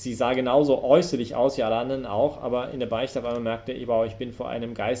sie sah genauso äußerlich aus wie alle anderen auch, aber in der Beichte auf einmal merkte ich, wow, ich bin vor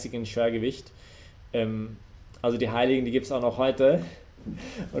einem geistigen Schwergewicht. Also die Heiligen, die gibt es auch noch heute,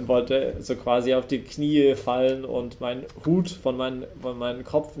 und wollte so quasi auf die Knie fallen und meinen Hut von meinem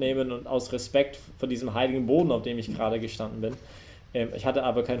Kopf nehmen und aus Respekt vor diesem heiligen Boden, auf dem ich gerade gestanden bin. Ich hatte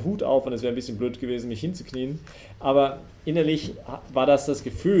aber keinen Hut auf und es wäre ein bisschen blöd gewesen, mich hinzuknien. Aber innerlich war das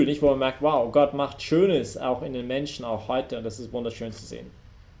Gefühl, nicht, wo man merkt, wow, Gott macht Schönes auch in den Menschen, auch heute, und das ist wunderschön zu sehen.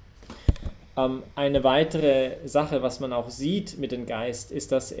 Eine weitere Sache, was man auch sieht mit dem Geist,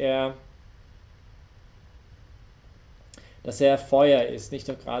 ist, dass er Feuer ist, nicht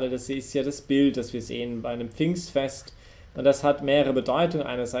doch gerade, das ist ja das Bild, das wir sehen bei einem Pfingstfest, und das hat mehrere Bedeutungen.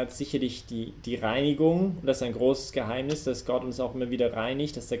 Einerseits sicherlich die Reinigung, und das ist ein großes Geheimnis, dass Gott uns auch immer wieder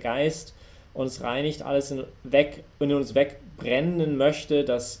reinigt, dass der Geist uns reinigt, alles in uns wegbrennen möchte,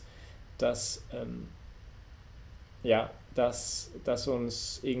 dass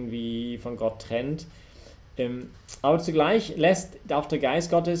uns irgendwie von Gott trennt. Aber zugleich lässt auch der Geist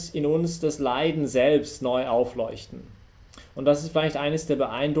Gottes in uns das Leiden selbst neu aufleuchten. Und das ist vielleicht eines der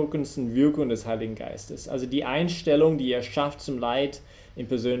beeindruckendsten Wirkungen des Heiligen Geistes. Also die Einstellung, die er schafft zum Leid im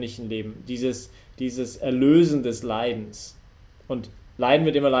persönlichen Leben. Dieses Erlösen des Leidens. Und Leiden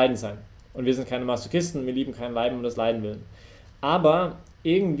wird immer Leiden sein. Und wir sind keine Masochisten, wir lieben kein Leiden um das Leiden willen. Aber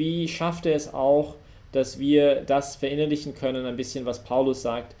irgendwie schafft er es auch, dass wir das verinnerlichen können, ein bisschen, was Paulus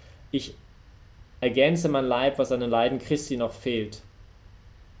sagt. Ich ergänze mein Leib, was an den Leiden Christi noch fehlt.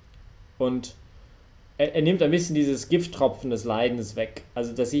 Und er nimmt ein bisschen dieses Gifttropfen des Leidens weg.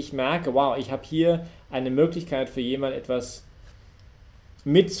 Also, dass ich merke, wow, ich habe hier eine Möglichkeit für jemanden etwas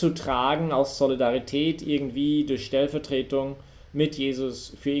mitzutragen aus Solidarität, irgendwie durch Stellvertretung mit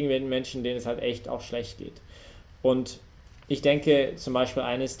Jesus für irgendwelche Menschen, denen es halt echt auch schlecht geht. Und ich denke zum Beispiel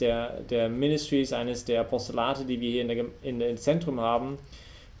eines der Ministries, eines der Apostolate, die wir hier im Zentrum haben,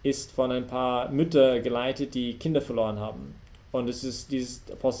 ist von ein paar Müttern geleitet, die Kinder verloren haben. Und dieses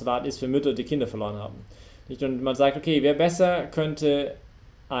Apostolat ist für Mütter, die Kinder verloren haben. Und man sagt, okay, wer besser könnte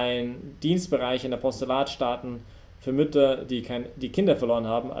einen Dienstbereich in Apostolat starten für Mütter, die Kinder verloren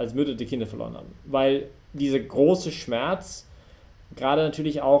haben, als Mütter, die Kinder verloren haben. Weil dieser große Schmerz gerade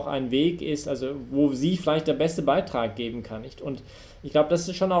natürlich auch ein Weg ist, also wo sie vielleicht der beste Beitrag geben kann. Nicht? Und ich glaube, das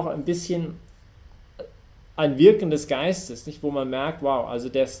ist schon auch ein bisschen ein Wirken des Geistes, nicht? Wo man merkt, wow, also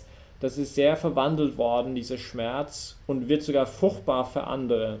das ist sehr verwandelt worden, dieser Schmerz, und wird sogar fruchtbar für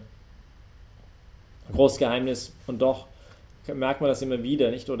andere. Großes Geheimnis, und doch merkt man das immer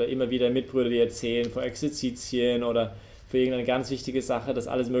wieder, nicht? Oder immer wieder Mitbrüder, die erzählen vor Exerzitien oder für irgendeine ganz wichtige Sache, dass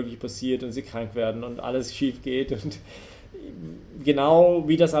alles möglich passiert und sie krank werden und alles schief geht, und genau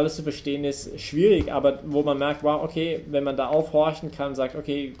wie das alles zu verstehen ist, schwierig, aber wo man merkt, wow, okay, wenn man da aufhorchen kann, sagt,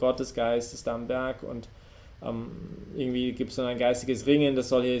 okay, Gottes Geist ist da am Berg, und irgendwie gibt es dann ein geistiges Ringen, das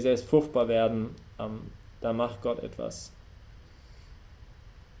soll hier sehr fruchtbar werden, da macht Gott etwas.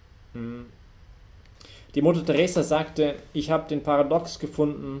 Die Mutter Teresa sagte, ich habe den Paradox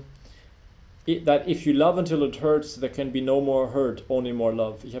gefunden, that if you love until it hurts, there can be no more hurt, only more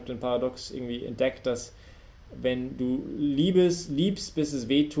love. Ich habe den Paradox irgendwie entdeckt, dass wenn du liebst, bis es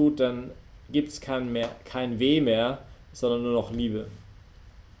weh tut, dann gibt es kein Weh mehr, sondern nur noch Liebe.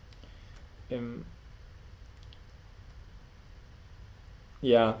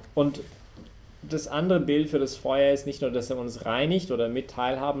 Ja, und das andere Bild für das Feuer ist nicht nur, dass er uns reinigt oder mit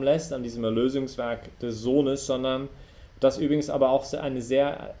teilhaben lässt an diesem Erlösungswerk des Sohnes, sondern das übrigens aber auch eine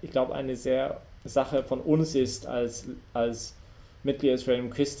sehr Sache von uns ist als Mitglieder des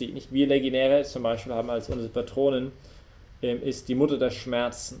Regnum Christi. Nicht wir Legionäre zum Beispiel haben als unsere Patronin, ist die Mutter der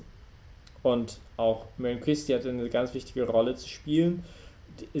Schmerzen. Und auch Regnum Christi hat eine ganz wichtige Rolle zu spielen.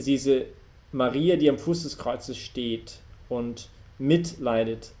 Diese Maria, die am Fuß des Kreuzes steht und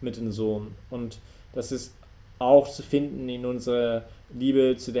mitleidet mit dem Sohn. Und das ist auch zu finden in unserer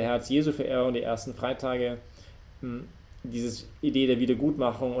Liebe zu der Herz-Jesu-Verehrung, die ersten Freitage, diese Idee der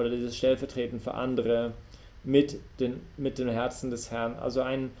Wiedergutmachung oder dieses Stellvertreten für andere mit dem Herzen des Herrn. Also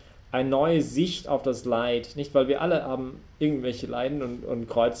eine neue Sicht auf das Leid. Nicht, weil wir alle haben irgendwelche Leiden und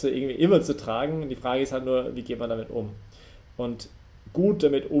Kreuze irgendwie immer zu tragen. Die Frage ist halt nur, wie geht man damit um? Und gut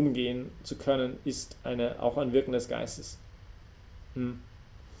damit umgehen zu können, ist auch ein Wirken des Geistes.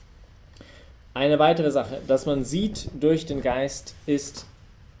 Eine weitere Sache, dass man sieht durch den Geist, ist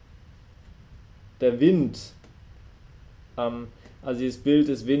der Wind, also dieses Bild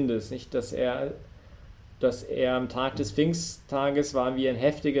des Windes, nicht, dass er am Tag des Pfingsttages war wie ein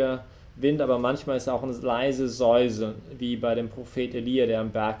heftiger Wind, aber manchmal ist auch ein leise Säuseln, wie bei dem Prophet Elia, der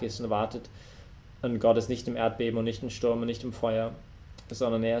am Berg ist und wartet. Und Gott ist nicht im Erdbeben und nicht im Sturm und nicht im Feuer,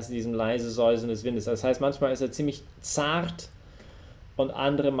 sondern er ist in diesem leise Säuseln des Windes. Das heißt, manchmal ist er ziemlich zart und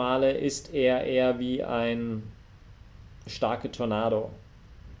andere Male ist er eher wie ein starker Tornado.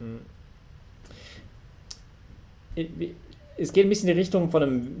 Es geht ein bisschen in die Richtung von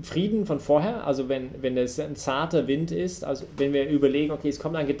einem Frieden von vorher, also wenn es ein zarter Wind ist, also wenn wir überlegen, okay, es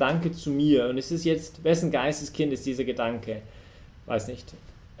kommt ein Gedanke zu mir und es ist jetzt, wessen Geisteskind ist dieser Gedanke? Weiß nicht.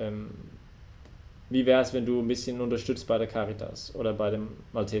 Wie wäre es, wenn du ein bisschen unterstützt bei der Caritas oder bei den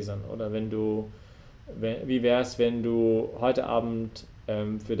Maltesern? Oder wie wäre es, wenn du heute Abend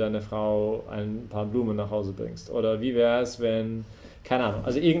für deine Frau ein paar Blumen nach Hause bringst? Oder wie wäre es, wenn, keine Ahnung,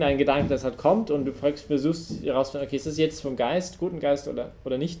 also irgendein Gedanke, das halt kommt und du versuchst herauszufinden, okay, ist das jetzt vom Geist, guten Geist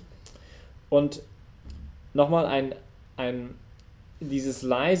oder nicht? Und nochmal dieses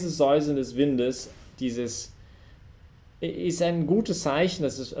leise Säuseln des Windes, ist ein gutes Zeichen,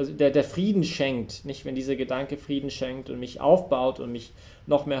 dass es, also der Frieden schenkt, nicht, wenn dieser Gedanke Frieden schenkt und mich aufbaut und mich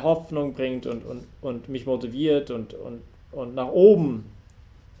noch mehr Hoffnung bringt und mich motiviert und nach oben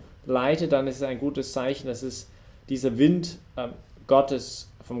leitet, dann ist es ein gutes Zeichen, dass es dieser Wind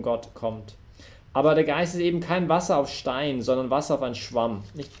vom Gott kommt. Aber der Geist ist eben kein Wasser auf Stein, sondern Wasser auf einen Schwamm.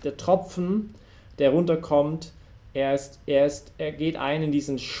 Nicht der Tropfen, der runterkommt, er geht ein in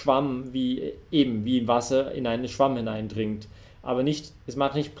diesen Schwamm, wie Wasser in einen Schwamm hineindringt. Aber es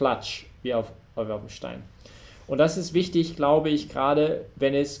macht nicht Platsch, wie auf dem Stein. Und das ist wichtig, glaube ich, gerade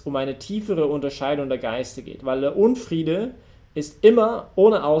wenn es um eine tiefere Unterscheidung der Geister geht. Weil der Unfriede ist immer,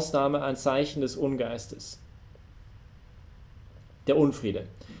 ohne Ausnahme, ein Zeichen des Ungeistes. Der Unfriede.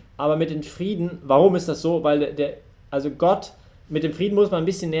 Aber mit dem Frieden, warum ist das so? Weil Gott, mit dem Frieden muss man ein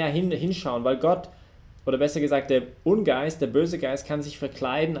bisschen näher hinschauen, weil Gott, oder besser gesagt, der Ungeist, der böse Geist, kann sich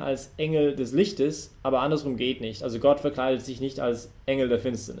verkleiden als Engel des Lichtes, aber andersrum geht nicht. Also Gott verkleidet sich nicht als Engel der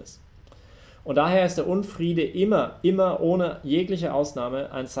Finsternis. Und daher ist der Unfriede immer ohne jegliche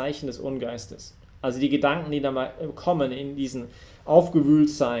Ausnahme ein Zeichen des Ungeistes. Also die Gedanken, die da mal kommen in diesen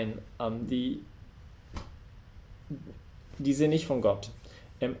Aufgewühltsein, die sind nicht von Gott.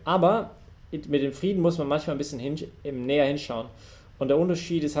 Aber mit dem Frieden muss man manchmal ein bisschen näher hinschauen. Und der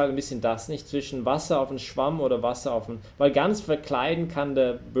Unterschied ist halt ein bisschen das, nicht zwischen Wasser auf einen Schwamm oder Wasser auf einen, weil ganz verkleiden kann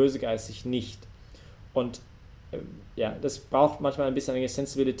der böse Geist sich nicht. Und das braucht manchmal ein bisschen eine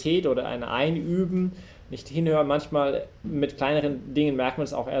Sensibilität oder ein Einüben, nicht hinhören. Manchmal mit kleineren Dingen merkt man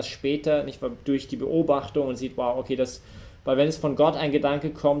es auch erst später, nicht durch die Beobachtung und sieht, wow, okay, weil wenn es von Gott ein Gedanke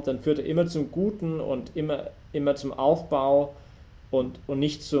kommt, dann führt er immer zum Guten und immer zum Aufbau und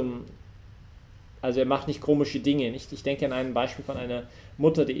nicht also er macht nicht komische Dinge. Nicht? Ich denke an ein Beispiel von einer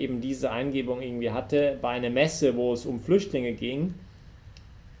Mutter, die eben diese Eingebung irgendwie hatte, bei einer Messe, wo es um Flüchtlinge ging,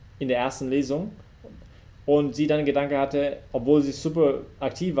 in der ersten Lesung. Und sie dann einen Gedanke hatte, obwohl sie super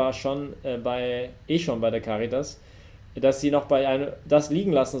aktiv war, schon bei der Caritas, dass sie noch das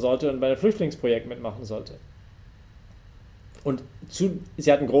liegen lassen sollte und bei einem Flüchtlingsprojekt mitmachen sollte. Und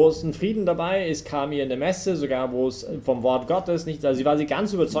sie hat einen großen Frieden dabei, es kam ihr in der Messe, sogar wo es vom Wort Gottes nicht, also sie war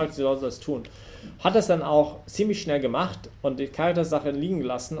ganz überzeugt, sie sollte das tun. Hat das dann auch ziemlich schnell gemacht und die Caritas-Sache liegen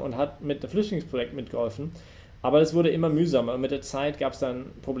gelassen und hat mit dem Flüchtlingsprojekt mitgeholfen. Aber es wurde immer mühsamer und mit der Zeit gab es dann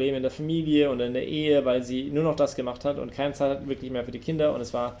Probleme in der Familie und in der Ehe, weil sie nur noch das gemacht hat und keine Zeit hat wirklich mehr für die Kinder und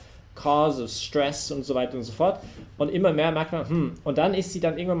es war Cause of Stress und so weiter und so fort. Und immer mehr merkt man, und dann ist sie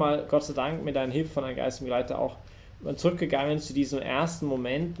dann irgendwann mal, Gott sei Dank, mit einer Hilfe von einem geistigen Begleiter auch zurückgegangen zu diesen ersten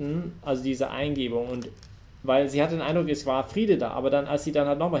Momenten, also dieser Eingebung, und weil sie hatte den Eindruck, es war Friede da, aber dann, als sie dann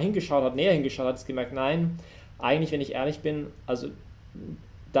halt nochmal näher hingeschaut hat, hat sie gemerkt, nein, eigentlich, wenn ich ehrlich bin, also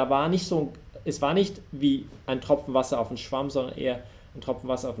es war nicht wie ein Tropfen Wasser auf den Schwamm, sondern eher ein Tropfen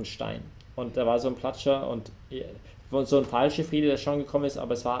Wasser auf den Stein. Und da war so ein Platscher und so ein falscher Friede, der schon gekommen ist,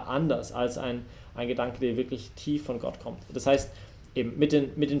 aber es war anders als ein Gedanke, der wirklich tief von Gott kommt. Das heißt, eben mit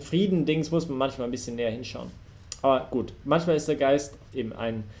den Frieden-Dings muss man manchmal ein bisschen näher hinschauen. Aber gut, manchmal ist der Geist eben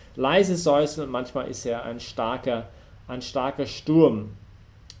ein leises Säuseln und manchmal ist er ein starker Sturm.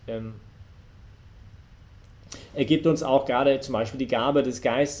 Er gibt uns auch gerade zum Beispiel die Gabe des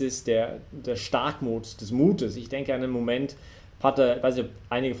Geistes, der Starkmut, des Mutes. Ich denke an einen Moment, ich weiß nicht, ob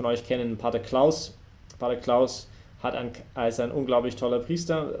einige von euch kennen Pater Klaus. Pater Klaus ist ein unglaublich toller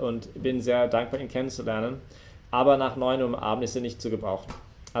Priester und bin sehr dankbar, ihn kennenzulernen. aber nach 9 Uhr am Abend ist er nicht zu gebrauchen.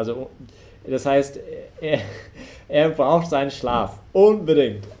 Also, das heißt, er braucht seinen Schlaf,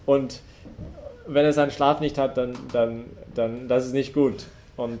 unbedingt. Und wenn er seinen Schlaf nicht hat, dann das ist nicht gut.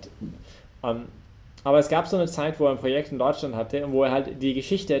 Und, aber es gab so eine Zeit, wo er ein Projekt in Deutschland hatte, wo er halt die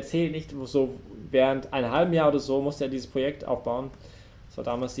Geschichte erzählt, nicht so während einem halben Jahr oder so musste er dieses Projekt aufbauen. Das war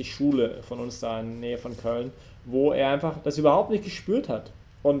damals die Schule von uns da in der Nähe von Köln, wo er einfach das überhaupt nicht gespürt hat.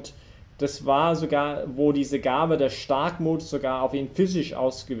 Und das war sogar, wo diese Gabe der Starkmut sogar auf ihn physisch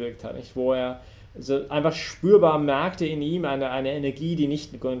ausgewirkt hat, nicht? Wo er so einfach spürbar merkte in ihm eine Energie, die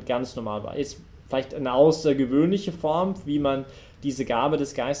nicht ganz normal war. Jetzt vielleicht eine außergewöhnliche Form, wie man diese Gabe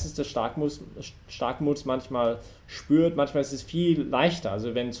des Geistes, des Starkmuts manchmal spürt. Manchmal ist es viel leichter.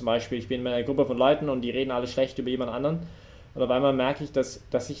 Also wenn zum Beispiel, ich bin in einer Gruppe von Leuten und die reden alle schlecht über jemand anderen, und auf einmal merke ich, dass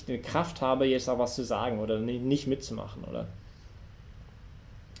ich eine Kraft habe, jetzt auch was zu sagen oder nicht mitzumachen. Oder?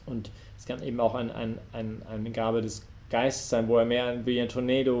 Und es kann eben auch eine Gabe des Geistes sein, wo er mehr wie ein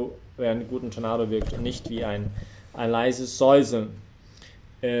Tornado, wie einen guten Tornado wirkt und nicht wie ein leises Säuseln.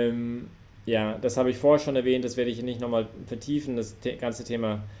 Ja, das habe ich vorher schon erwähnt, das werde ich nicht nochmal vertiefen, das ganze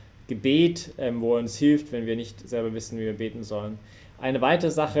Thema Gebet, wo er uns hilft, wenn wir nicht selber wissen, wie wir beten sollen. Eine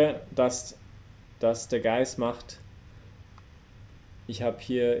weitere Sache, dass der Geist macht, ich habe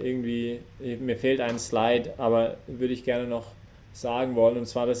hier irgendwie, mir fehlt ein Slide, aber würde ich gerne noch sagen wollen, und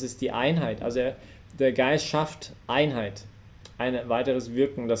zwar, das ist die Einheit. Also der Geist schafft Einheit, ein weiteres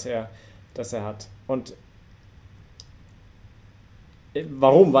Wirken, das er hat. Und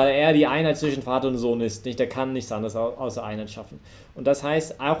warum? Weil er die Einheit zwischen Vater und Sohn ist. Nicht, der kann nichts anderes außer Einheit schaffen. Und das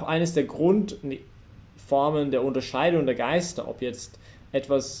heißt, auch eines der Grundformen der Unterscheidung der Geister, ob jetzt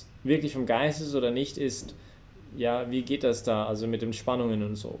etwas wirklich vom Geist ist oder nicht, ist, ja, wie geht das da? Also mit den Spannungen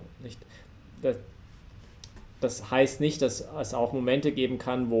und so. Nicht? Das heißt nicht, dass es auch Momente geben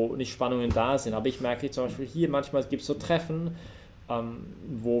kann, wo nicht Spannungen da sind. Aber ich merke zum Beispiel hier, manchmal gibt es so Treffen,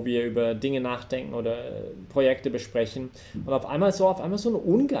 wo wir über Dinge nachdenken oder Projekte besprechen. Und auf einmal so ein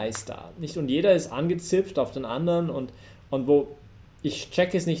Ungeist da. Nicht? Und jeder ist angezipft auf den anderen. Und wo ich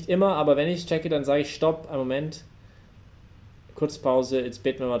checke es nicht immer, aber wenn ich es checke, dann sage ich, stopp, einen Moment, kurz Pause, jetzt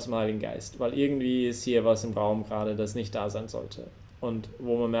beten wir mal zum Heiligen Geist. Weil irgendwie ist hier was im Raum gerade, das nicht da sein sollte. Und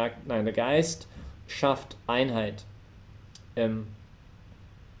wo man merkt, nein, der Geist schafft Einheit.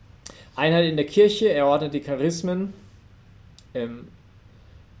 Einheit in der Kirche, er ordnet die Charismen.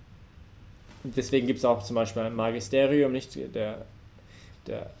 Deswegen gibt es auch zum Beispiel ein Magisterium, nicht der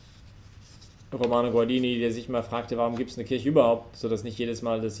Romano Guardini, der sich mal fragte, warum gibt es eine Kirche überhaupt, sodass nicht jedes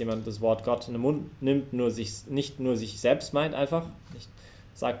Mal, dass jemand das Wort Gott in den Mund nimmt, nicht nur sich selbst meint einfach, nicht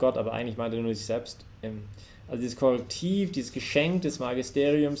sagt Gott, aber eigentlich meint er nur sich selbst. Also dieses Korrektiv, dieses Geschenk des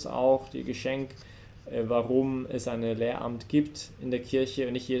Magisteriums auch, die Geschenk, warum es ein Lehramt gibt in der Kirche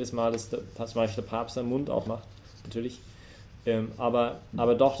und nicht jedes Mal, dass zum Beispiel der Papst seinen Mund aufmacht, natürlich. Aber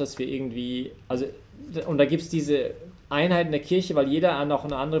doch, dass wir irgendwie, also, und da gibt es diese Einheit in der Kirche, weil jeder noch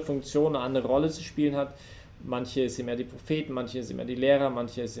eine andere Funktion, eine andere Rolle zu spielen hat. Manche sind mehr die Propheten, manche sind mehr die Lehrer,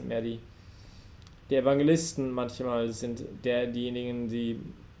 manche sind mehr die Evangelisten, manchmal sind diejenigen, die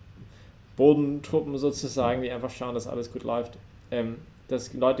Bodentruppen sozusagen, die einfach schauen, dass alles gut läuft,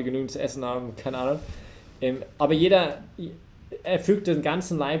 dass Leute genügend zu essen haben, keine Ahnung. Aber jeder, er fügt den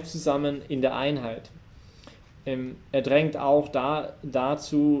ganzen Leib zusammen in der Einheit. Er drängt auch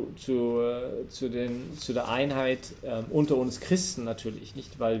dazu zu der Einheit unter uns Christen natürlich,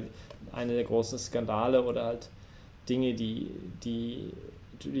 nicht, weil eine der großen Skandale oder halt Dinge, die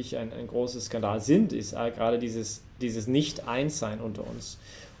natürlich ein großes Skandal sind, ist gerade dieses Nicht-Eins-Sein unter uns.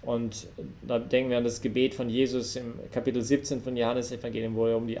 Und da denken wir an das Gebet von Jesus im Kapitel 17 von Johannes Evangelium, wo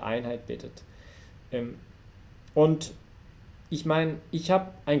er um die Einheit bittet. Und ich meine, ich habe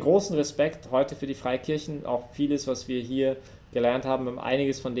einen großen Respekt heute für die Freikirchen, auch vieles, was wir hier gelernt haben, wir haben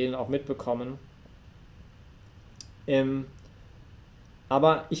einiges von denen auch mitbekommen.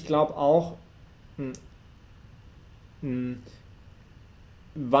 Aber ich glaube auch,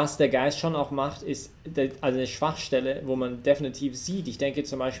 was der Geist schon auch macht, ist also eine Schwachstelle, wo man definitiv sieht. Ich denke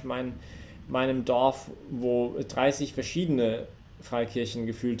zum Beispiel meinem Dorf, wo 30 verschiedene Freikirchen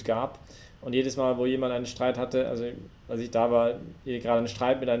gefühlt gab. Und jedes Mal, wo jemand einen Streit hatte, also als ich da war, gerade einen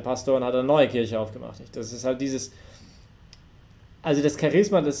Streit mit einem Pastor und hat eine neue Kirche aufgemacht. Das ist halt also das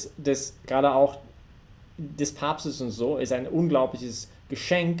Charisma des gerade auch des Papstes und so, ist ein unglaubliches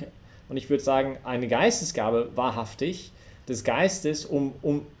Geschenk. Und ich würde sagen, eine Geistesgabe wahrhaftig des Geistes,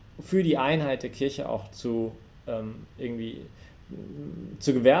 um für die Einheit der Kirche auch irgendwie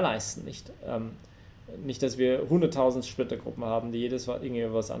zu gewährleisten, nicht? nicht, dass wir 100.000 Splittergruppen haben, die jedes irgendwie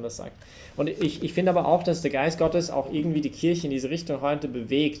was anderes sagt. Und ich finde aber auch, dass der Geist Gottes auch irgendwie die Kirche in diese Richtung heute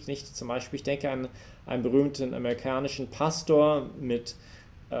bewegt. Nicht? Zum Beispiel, ich denke an einen berühmten amerikanischen Pastor, mit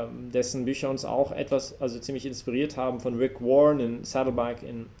dessen Bücher uns auch etwas, also ziemlich inspiriert haben, von Rick Warren in Saddleback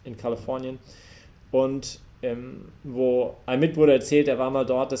in Kalifornien. Und wo ein Mitbruder erzählt, er war mal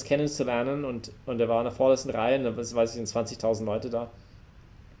dort, das kennenzulernen, und er war in der vordersten Reihe, und da weiß ich, sind 20.000 Leute da.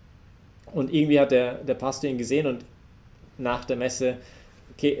 Und irgendwie hat der Pastor ihn gesehen, und nach der Messe,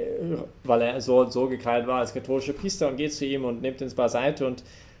 weil er so gekleidet war als katholischer Priester, und geht zu ihm und nimmt ihn beiseite und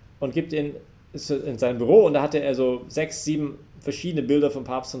gibt ihn in sein Büro, und da hatte er so 6, 7 verschiedene Bilder von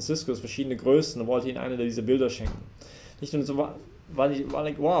Papst Franziskus, verschiedene Größen, und wollte ihm eine dieser Bilder schenken. Nicht? Und so war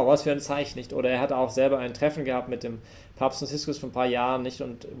like, wow, was für ein Zeichen, nicht? Oder er hatte auch selber ein Treffen gehabt mit dem Papst Franziskus vor ein paar Jahren, nicht?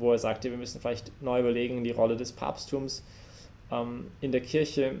 Und wo er sagte, wir müssen vielleicht neu überlegen, die Rolle des Papsttums in der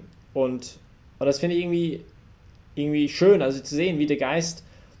Kirche. Und das finde ich irgendwie schön, also zu sehen, wie der Geist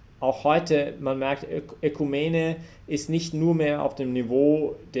auch heute, man merkt, Ökumene ist nicht nur mehr auf dem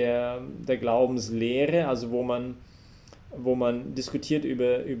Niveau der Glaubenslehre, also wo man diskutiert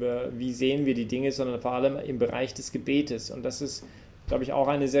über wie sehen wir die Dinge, sondern vor allem im Bereich des Gebetes. Und das ist, glaube ich, auch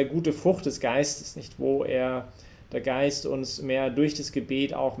eine sehr gute Frucht des Geistes, nicht, wo der Geist uns mehr durch das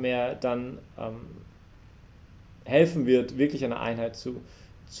Gebet auch mehr dann helfen wird, wirklich eine Einheit zu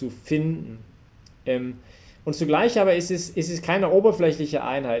finden. Und zugleich aber ist es keine oberflächliche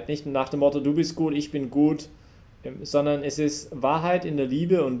Einheit, nicht nach dem Motto, du bist gut, ich bin gut, sondern es ist Wahrheit in der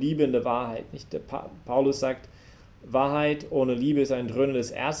Liebe und Liebe in der Wahrheit. Nicht? Paulus sagt, Wahrheit ohne Liebe ist ein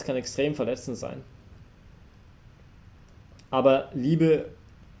dröhnendes Erz, kann extrem verletzend sein. Aber Liebe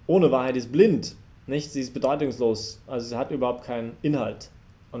ohne Wahrheit ist blind, nicht? Sie ist bedeutungslos, also sie hat überhaupt keinen Inhalt.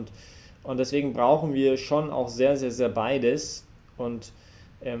 Und deswegen brauchen wir schon auch sehr, sehr, sehr beides. Und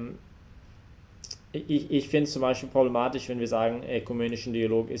ich finde es zum Beispiel problematisch, wenn wir sagen, ökumenischen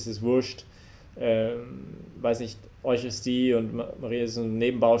Dialog ist es wurscht, weiß nicht, Eucharistie und Maria sind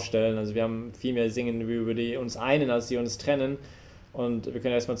Nebenbaustellen, also wir haben viel mehr Singen, über die uns einen, als die uns trennen, und wir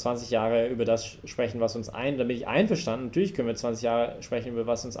können erstmal 20 Jahre über das sprechen, was uns eint. Da bin ich einverstanden, natürlich können wir 20 Jahre sprechen, über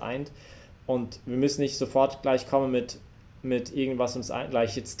was uns eint, und wir müssen nicht sofort gleich kommen mit irgendwas uns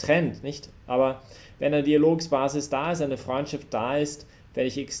gleich jetzt trennt, nicht? Aber wenn eine Dialogsbasis da ist, eine Freundschaft da ist, fände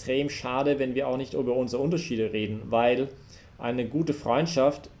ich extrem schade, wenn wir auch nicht über unsere Unterschiede reden, weil eine gute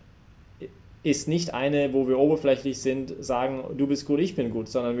Freundschaft ist nicht eine, wo wir oberflächlich sind, sagen, du bist gut, ich bin gut,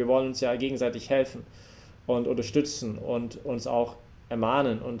 sondern wir wollen uns ja gegenseitig helfen und unterstützen und uns auch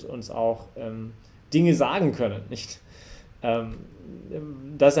ermahnen und uns auch Dinge sagen können, nicht?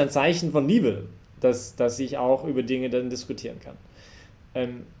 Das ist ein Zeichen von Liebe, dass ich auch über Dinge dann diskutieren kann.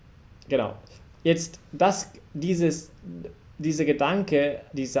 Genau. Jetzt, dieser Gedanke,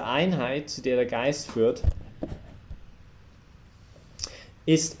 diese Einheit, zu der der Geist führt,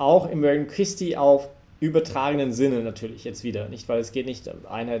 ist auch im Regnum Christi auf übertragenen Sinne natürlich jetzt wieder. Nicht, weil es geht nicht um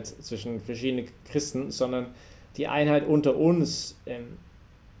Einheit zwischen verschiedenen Christen, sondern die Einheit unter uns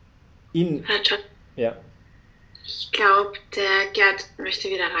Ja. Ich glaube, der Gerd möchte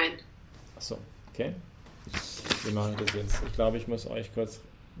wieder rein. Achso, okay. Wie mache ich das jetzt? Ich glaube, ich muss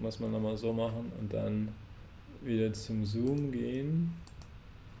man nochmal so machen und dann wieder zum Zoom gehen.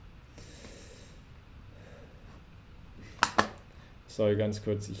 Sorry, ganz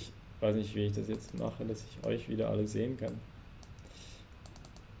kurz, ich weiß nicht, wie ich das jetzt mache, dass ich euch wieder alle sehen kann.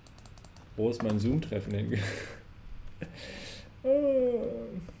 Wo ist mein Zoom-Treffen hingegangen?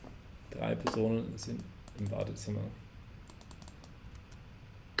 3 Personen sind im Wartezimmer.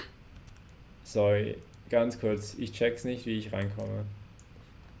 Sorry, ganz kurz, ich check's nicht, wie ich reinkomme.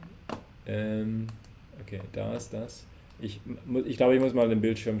 Okay, da ist das. Ich glaube, ich muss mal den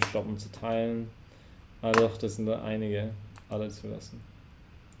Bildschirm stoppen zu teilen. Ah doch, das sind da einige, alle zu lassen.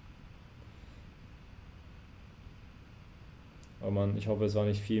 Oh Mann, ich hoffe, es waren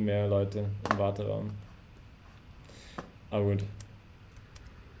nicht viel mehr Leute im Warteraum. Aber gut.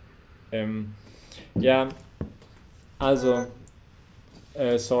 Ja, also,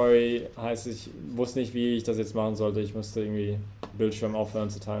 sorry, heißt ich wusste nicht, wie ich das jetzt machen sollte. Ich musste irgendwie Bildschirm aufhören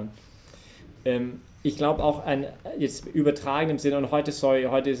zu teilen. Ich glaube auch jetzt übertragen im Sinne, und heute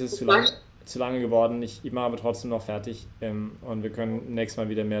ist es zu lange geworden. Ich mache aber trotzdem noch fertig, und wir können nächstes Mal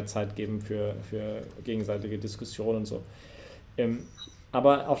wieder mehr Zeit geben für gegenseitige Diskussionen und so.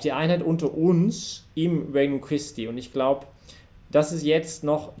 Aber auch die Einheit unter uns im Regnum Christi, und ich glaube, das ist jetzt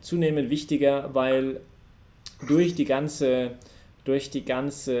noch zunehmend wichtiger, weil durch die ganze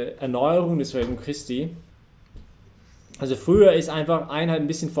Erneuerung des Regnum Christi, also früher ist einfach Einheit ein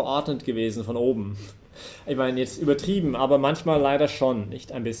bisschen verordnet gewesen von oben. Ich meine, jetzt übertrieben, aber manchmal leider schon,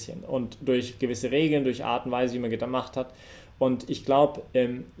 nicht ein bisschen. Und durch gewisse Regeln, durch Art und Weise, wie man gemacht hat. Und ich glaube,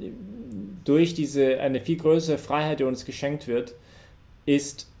 durch eine viel größere Freiheit, die uns geschenkt wird,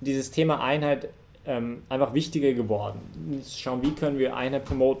 ist dieses Thema Einheit einfach wichtiger geworden. Schauen, wie können wir Einheit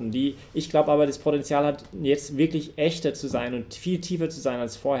promoten. Ich glaube aber, das Potenzial hat, jetzt wirklich echter zu sein und viel tiefer zu sein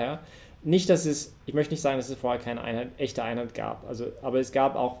als vorher. Ich möchte nicht sagen, dass es vorher keine echte Einheit gab. Aber es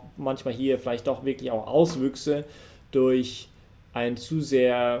gab auch manchmal hier vielleicht doch wirklich auch Auswüchse durch ein zu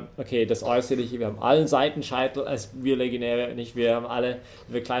sehr, okay, das Äußerliche, wir haben allen Seitenscheitel, als wir Legionäre, nicht, wir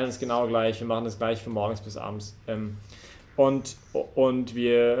kleiden uns genau gleich, wir machen das gleich von morgens bis abends. Und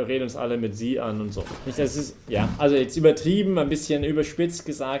wir reden uns alle mit sie an und so. Das ist, ja, also jetzt übertrieben, ein bisschen überspitzt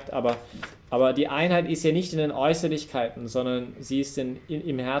gesagt, aber die Einheit ist ja nicht in den Äußerlichkeiten, sondern sie ist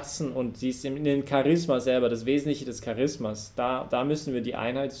im Herzen und sie ist in den Charisma selber, das Wesentliche des Charismas. Da müssen wir die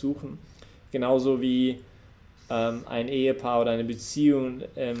Einheit suchen, genauso wie ein Ehepaar oder eine Beziehung,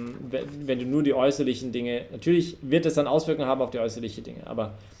 wenn du nur die äußerlichen Dinge, natürlich wird es dann Auswirkungen haben auf die äußerlichen Dinge,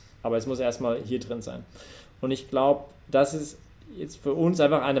 aber es muss erstmal hier drin sein. Und ich glaube, das ist jetzt für uns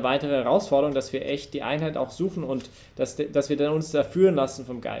einfach eine weitere Herausforderung, dass wir echt die Einheit auch suchen und dass wir dann uns da führen lassen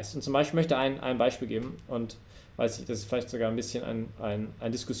vom Geist. Und zum Beispiel möchte ich ein Beispiel geben und weiß ich, das ist vielleicht sogar ein bisschen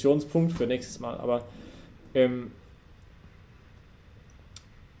ein Diskussionspunkt für nächstes Mal, aber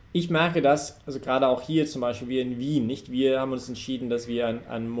ich merke das, also gerade auch hier zum Beispiel, wir in Wien, nicht? Wir haben uns entschieden, dass wir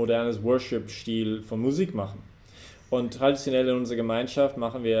ein modernes Worship-Stil von Musik machen. Und traditionell in unserer Gemeinschaft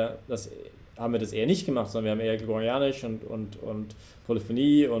haben wir das eher nicht gemacht, sondern wir haben eher Gregorianisch und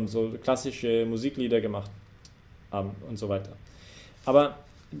Polyphonie und so klassische Musiklieder gemacht und so weiter. Aber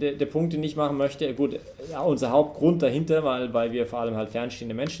der Punkt, den ich machen möchte, gut, ja, unser Hauptgrund dahinter, weil wir vor allem halt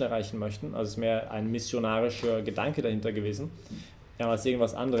fernstehende Menschen erreichen möchten, also es ist mehr ein missionarischer Gedanke dahinter gewesen, als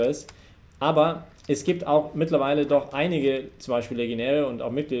irgendwas anderes. Aber es gibt auch mittlerweile doch einige, zum Beispiel Legionäre und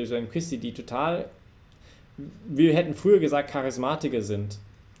auch Mitglieder der Regnum Christi, die total, wir hätten früher gesagt, Charismatiker sind.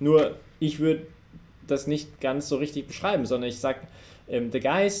 Nur ich würde das nicht ganz so richtig beschreiben, sondern ich sage, der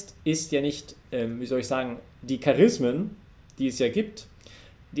Geist ist ja nicht, wie soll ich sagen, die Charismen, die es ja gibt,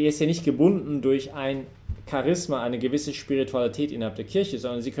 die ist ja nicht gebunden durch ein Charisma, eine gewisse Spiritualität innerhalb der Kirche,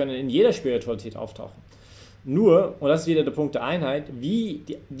 sondern sie können in jeder Spiritualität auftauchen. Nur, und das ist wieder der Punkt der Einheit, wie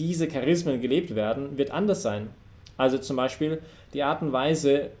diese Charismen gelebt werden, wird anders sein. Also zum Beispiel die Art und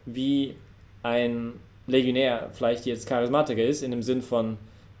Weise, wie ein Legionär vielleicht jetzt Charismatiker ist, in dem Sinn von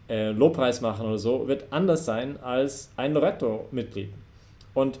Lobpreis machen oder so, wird anders sein als ein Loretto-Mitglied.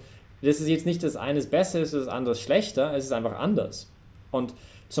 Und das ist jetzt nicht, das eine ist besser, das andere ist schlechter, es ist einfach anders. Und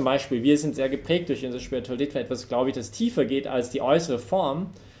zum Beispiel, wir sind sehr geprägt durch unsere Spiritualität für etwas, glaube ich, das tiefer geht als die äußere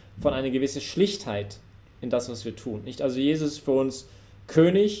Form von einer gewissen Schlichtheit in das, was wir tun. Nicht? Also Jesus ist für uns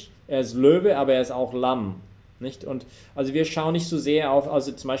König, er ist Löwe, aber er ist auch Lamm. Nicht? Und also wir schauen nicht so sehr auf,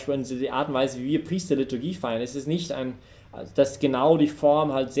 also zum Beispiel in die Art und Weise, wie wir Priesterliturgie feiern. Es ist nicht dass genau die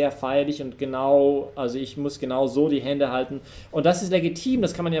Form halt sehr feierlich und genau, also ich muss genau so die Hände halten. Und das ist legitim,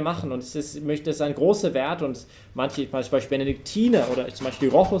 das kann man ja machen. Und das ist ein großer Wert. Und manche, zum Beispiel Benediktiner oder zum Beispiel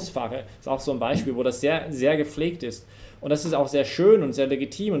die Rochuspfarre, ist auch so ein Beispiel, wo das sehr, sehr gepflegt ist. Und das ist auch sehr schön und sehr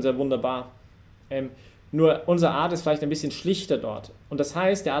legitim und sehr wunderbar. Nur unsere Art ist vielleicht ein bisschen schlichter dort. Und das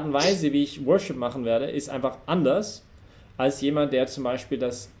heißt, die Art und Weise, wie ich Worship machen werde, ist einfach anders als jemand, der zum Beispiel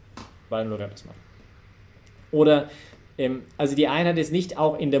das bei den Lorettos macht. Oder, also die Einheit ist nicht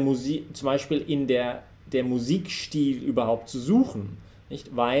auch in der Musik, zum Beispiel in der Musikstil überhaupt zu suchen.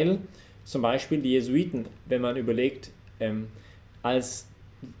 Nicht? Weil zum Beispiel die Jesuiten, wenn man überlegt, als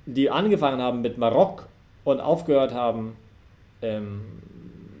die angefangen haben mit Barock und aufgehört haben,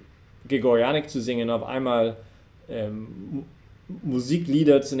 Gregorianik zu singen, auf einmal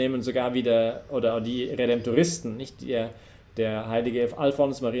Musiklieder zu nehmen, sogar wieder, oder die Redemptoristen, nicht der heilige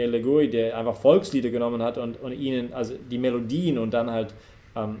Alphons Maria Liguri, der einfach Volkslieder genommen hat und ihnen also die Melodien und dann halt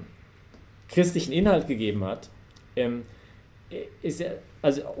christlichen Inhalt gegeben hat,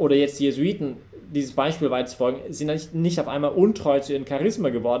 oder jetzt die Jesuiten, dieses Beispiel weiter zu folgen, sind nicht auf einmal untreu zu ihrem Charisma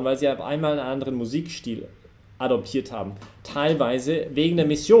geworden, weil sie auf einmal einen anderen Musikstil adoptiert haben. Teilweise wegen der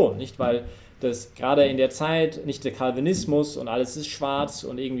Mission, nicht? Weil das gerade in der Zeit nicht der Calvinismus und alles ist schwarz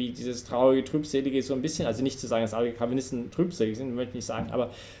und irgendwie dieses traurige, trübselige so ein bisschen, also nicht zu sagen, dass alle Calvinisten trübselig sind, möchte ich nicht sagen,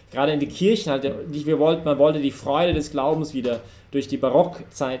 aber gerade in die Kirchen halt, man wollte die Freude des Glaubens wieder durch die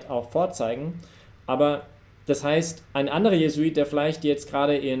Barockzeit auch vorzeigen, aber das heißt, ein anderer Jesuit, der vielleicht jetzt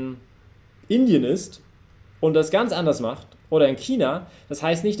gerade in Indien ist und das ganz anders macht, oder in China, das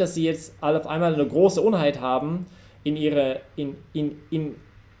heißt nicht, dass sie jetzt alle auf einmal eine große Unheit haben in ihren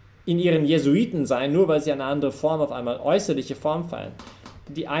Jesuiten sein, nur weil sie eine andere Form auf einmal, äußerliche Form feiern.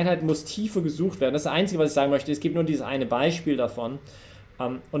 die Einheit muss tiefer gesucht werden. Das ist das Einzige, was ich sagen möchte. Es gibt nur dieses eine Beispiel davon.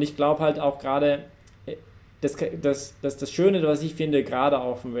 Und ich glaube halt auch gerade, dass das Schöne, was ich finde, gerade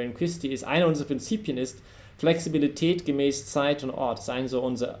auch vom Regnum Christi, ist, einer unserer Prinzipien ist Flexibilität gemäß Zeit und Ort. Das ist eine so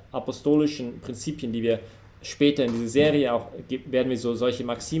unserer apostolischen Prinzipien, die wir später in dieser Serie auch, werden wir so solche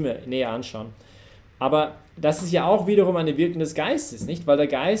Maxime näher anschauen. Aber das ist ja auch wiederum eine Wirkung des Geistes, nicht? Weil der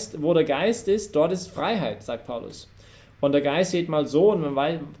Geist, wo der Geist ist, dort ist Freiheit, sagt Paulus. Und der Geist weht mal so und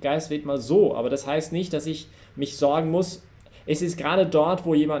der Geist weht mal so. Aber das heißt nicht, dass ich mich sorgen muss. Es ist gerade dort,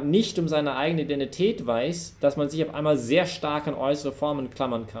 wo jemand nicht um seine eigene Identität weiß, dass man sich auf einmal sehr stark an äußere Formen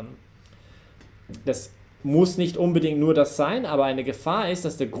klammern kann. Das muss nicht unbedingt nur das sein, aber eine Gefahr ist,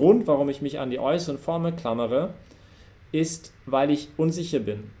 dass der Grund, warum ich mich an die äußeren Formen klammere, ist, weil ich unsicher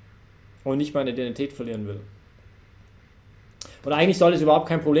bin und nicht meine Identität verlieren will. Und eigentlich sollte es überhaupt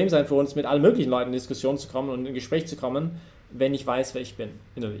kein Problem sein für uns, mit allen möglichen Leuten in Diskussion zu kommen und in Gespräch zu kommen, wenn ich weiß, wer ich bin,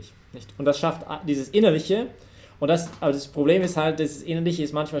 innerlich. Nicht? Und das schafft dieses Innerliche. Und das Problem ist halt, das Innerliche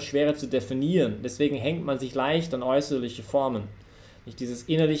ist manchmal schwerer zu definieren. Deswegen hängt man sich leicht an äußerliche Formen. Nicht dieses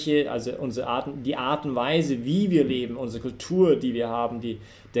Innerliche, also die Art und Weise, wie wir leben, unsere Kultur, die wir haben,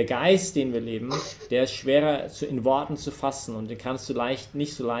 der Geist, den wir leben, der ist schwerer in Worten zu fassen und den kannst du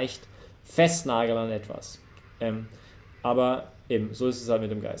nicht so leicht festnageln an etwas. Aber eben, so ist es halt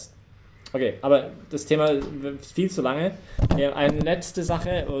mit dem Geist. Okay, aber das Thema ist viel zu lange. Eine letzte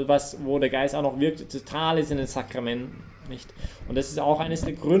Sache, wo der Geist auch noch wirkt, total ist in den Sakramenten. Nicht? Und das ist auch eines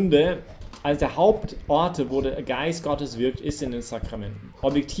der Gründe, also der Hauptorte, wo der Geist Gottes wirkt, ist in den Sakramenten.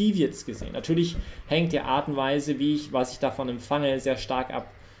 Objektiv jetzt gesehen. Natürlich hängt die Art und Weise, was ich davon empfange, sehr stark ab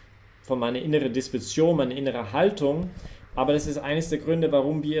von meiner inneren Disposition, meiner inneren Haltung. Aber das ist eines der Gründe,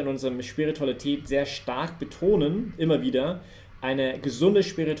 warum wir in unserer Spiritualität sehr stark betonen, immer wieder, eine gesunde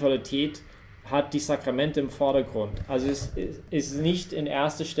Spiritualität hat die Sakramente im Vordergrund. Also es ist nicht in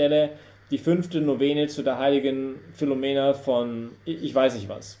erster Stelle die 5. Novene zu der heiligen Philomena von ich weiß nicht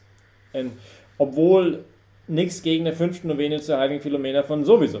was. Obwohl nichts gegen eine 5. Novene zur heiligen Philomena von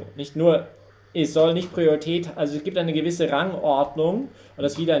sowieso. Nicht nur, es soll nicht Priorität, also es gibt eine gewisse Rangordnung und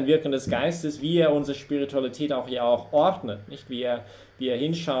das ist wieder ein Wirken des Geistes, wie er unsere Spiritualität auch hier auch ordnet. Nicht? Wie er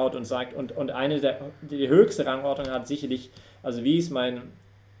hinschaut und sagt, und die höchste Rangordnung hat sicherlich, also wie ist mein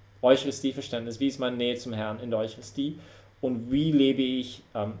Eucharistie-Verständnis, wie ist meine Nähe zum Herrn in der Eucharistie und wie lebe ich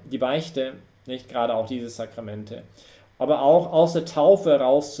die Beichte, nicht gerade auch diese Sakramente. Aber auch aus der Taufe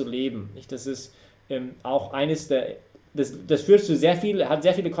heraus zu leben. Nicht? Das ist auch eines der, das führt zu hat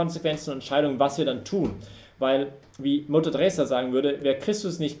sehr viele Konsequenzen und Entscheidungen, was wir dann tun. Weil, wie Mutter Teresa sagen würde, wer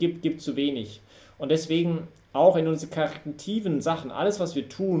Christus nicht gibt, gibt zu wenig. Und deswegen auch in unseren karitativen Sachen, alles was wir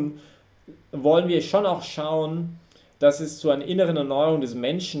tun, wollen wir schon auch schauen, dass es zu einer inneren Erneuerung des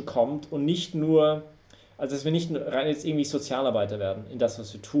Menschen kommt und nicht nur, also dass wir nicht rein jetzt irgendwie Sozialarbeiter werden in das,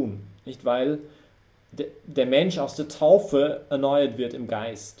 was wir tun. Nicht, weil der Mensch aus der Taufe erneuert wird im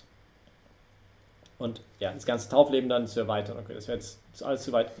Geist. Und ja, das ganze Taufleben dann zu erweitern. Okay, das wäre jetzt alles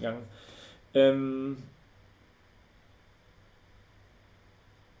zu weit gegangen.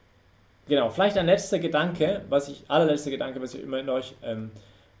 Genau, vielleicht ein allerletzter Gedanke, was ich immer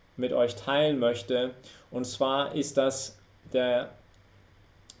mit euch teilen möchte. Und zwar ist das,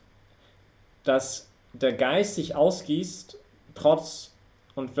 dass der Geist sich ausgießt, trotz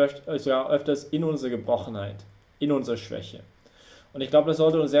und vielleicht sogar öfters in unserer Gebrochenheit, in unserer Schwäche. Und ich glaube, das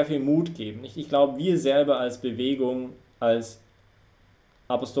sollte uns sehr viel Mut geben. Ich glaube, wir selber als Bewegung, als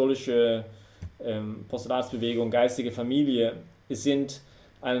apostolische Apostolatsbewegung, geistige Familie, sind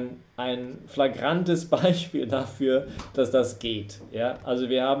ein flagrantes Beispiel dafür, dass das geht. Ja? Also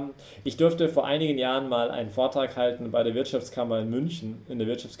ich durfte vor einigen Jahren mal einen Vortrag halten bei der Wirtschaftskammer in München,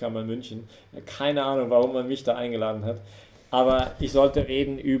 Ja, keine Ahnung, warum man mich da eingeladen hat. Aber ich sollte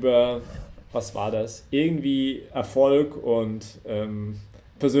reden über, was war das? Irgendwie Erfolg und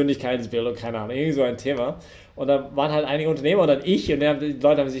Persönlichkeitsbildung, keine Ahnung, irgendwie so ein Thema. Und da waren halt einige Unternehmer und dann ich und die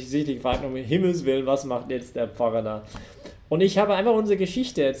Leute haben sich sicherlich gefragt, um Himmels Willen, was macht jetzt der Pfarrer da? Und ich habe einfach unsere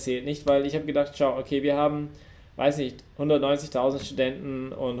Geschichte erzählt, nicht? Weil ich habe gedacht, schau, okay, wir haben, weiß nicht, 190.000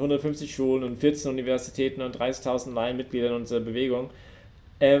 Studenten und 150 Schulen und 14 Universitäten und 30.000 Laienmitglieder in unserer Bewegung.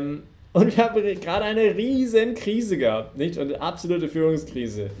 Und wir haben gerade eine riesen Krise gehabt, nicht? Und eine absolute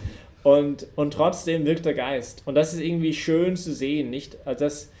Führungskrise. Und trotzdem wirkt der Geist. Und das ist irgendwie schön zu sehen, nicht?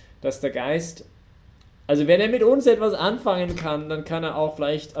 Dass der Geist, also wenn er mit uns etwas anfangen kann, dann kann er auch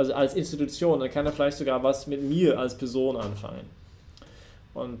vielleicht, also als Institution, dann kann er vielleicht sogar was mit mir als Person anfangen.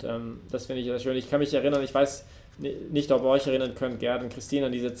 Und das finde ich sehr schön. Ich kann mich erinnern, ich weiß nicht, ob ihr euch erinnern könnt, Gerd und Christine,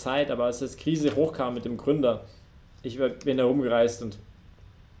 an diese Zeit, aber als das Krise hochkam mit dem Gründer, ich bin da rumgereist und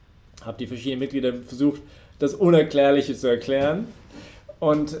habe die verschiedenen Mitglieder versucht, das Unerklärliche zu erklären.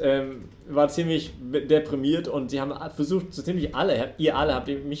 und war ziemlich deprimiert und sie haben versucht, so ziemlich alle, ihr alle habt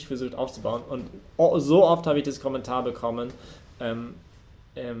mich versucht aufzubauen und so oft habe ich das Kommentar bekommen,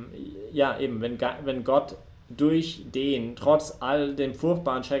 ja eben, wenn Gott durch den, trotz all den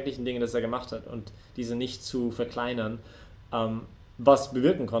furchtbaren, schrecklichen Dingen, das er gemacht hat und diese nicht zu verkleinern, was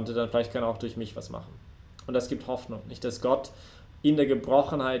bewirken konnte, dann vielleicht kann er auch durch mich was machen. Und das gibt Hoffnung, nicht, dass Gott in der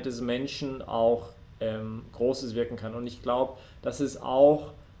Gebrochenheit des Menschen auch Großes wirken kann. Und ich glaube, dass es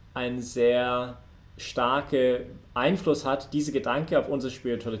auch einen sehr starken Einfluss hat, diese Gedanke auf unsere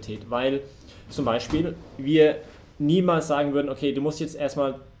Spiritualität, weil zum Beispiel wir niemals sagen würden, okay, du musst jetzt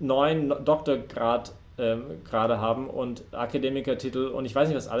erstmal 9 Doktorgrad gerade haben und Akademikertitel und ich weiß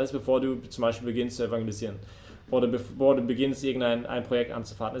nicht was alles, bevor du zum Beispiel beginnst zu evangelisieren oder bevor du beginnst, ein Projekt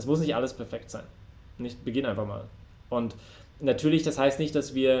anzufahren. Es muss nicht alles perfekt sein. Nicht, beginn einfach mal. Und natürlich, das heißt nicht,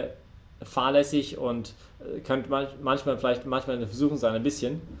 dass wir fahrlässig und könnte manchmal eine Versuchung sein, ein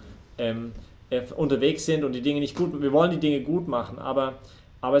bisschen unterwegs sind und die Dinge nicht gut, wir wollen die Dinge gut machen, aber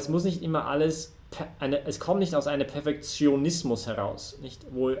es muss nicht immer alles, es kommt nicht aus einem Perfektionismus heraus, nicht,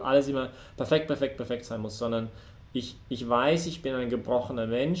 wo alles immer perfekt sein muss, sondern ich weiß, ich bin ein gebrochener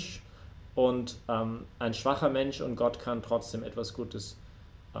Mensch und ein schwacher Mensch und Gott kann trotzdem etwas Gutes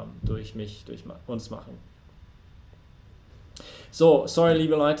durch uns machen. So, sorry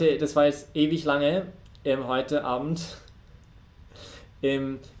liebe Leute, das war jetzt ewig lange heute Abend.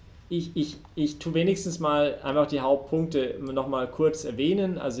 Ich tue wenigstens mal einfach die Hauptpunkte nochmal kurz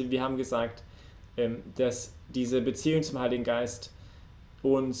erwähnen. Also wir haben gesagt, dass diese Beziehung zum Heiligen Geist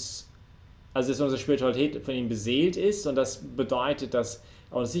dass unsere Spiritualität von ihm beseelt ist und das bedeutet, dass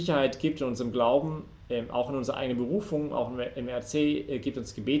er uns Sicherheit gibt in unserem Glauben, auch in unserer eigenen Berufung, auch im RC, gibt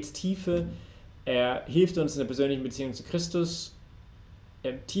uns Gebetstiefe. Er hilft uns in der persönlichen Beziehung zu Christus,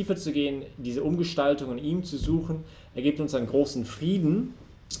 tiefer zu gehen, diese Umgestaltung in ihm zu suchen. Er gibt uns einen großen Frieden,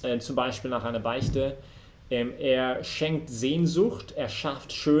 zum Beispiel nach einer Beichte. Er schenkt Sehnsucht, er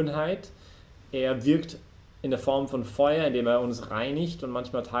schafft Schönheit, er wirkt in der Form von Feuer, indem er uns reinigt und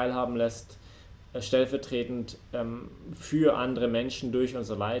manchmal teilhaben lässt, stellvertretend für andere Menschen durch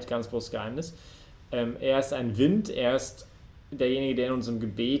unser Leid, ganz großes Geheimnis. Er ist ein Wind, er ist derjenige, der in unserem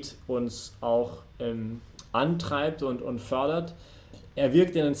Gebet uns auch antreibt und fördert. Er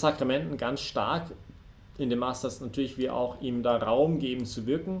wirkt in den Sakramenten ganz stark, in dem Maß, dass natürlich wir auch ihm da Raum geben zu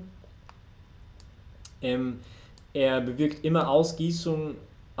wirken. Er bewirkt immer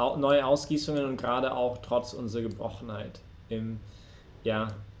neue Ausgießungen und gerade auch trotz unserer Gebrochenheit.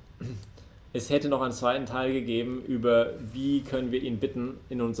 Es hätte noch einen zweiten Teil gegeben über, wie können wir ihn bitten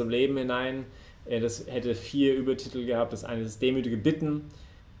in unserem Leben hinein. Das hätte 4 Übertitel gehabt. Das eine ist demütige Bitten,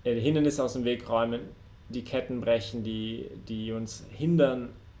 Hindernisse aus dem Weg räumen, die Ketten brechen, die uns hindern,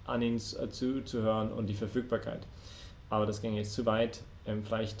 an ihn zuzuhören und die Verfügbarkeit. Aber das ging jetzt zu weit.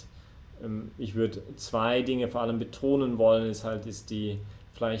 Ich würde 2 Dinge vor allem betonen wollen, ist die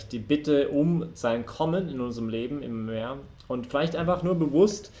Bitte um sein Kommen in unserem Leben immer mehr und vielleicht einfach nur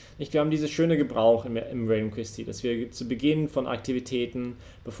bewusst, wir haben diese schöne Gebrauch im Regnum Christi, dass wir zu Beginn von Aktivitäten,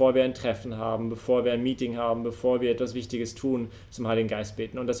 bevor wir ein Treffen haben, bevor wir ein Meeting haben, bevor wir etwas Wichtiges tun, zum Heiligen Geist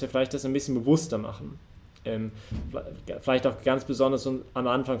beten und dass wir vielleicht das ein bisschen bewusster machen. Vielleicht auch ganz besonders am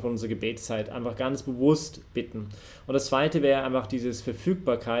Anfang von unserer Gebetszeit einfach ganz bewusst bitten. Und das zweite wäre einfach diese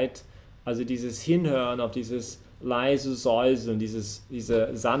Verfügbarkeit, also dieses Hinhören auf dieses leise Säuseln,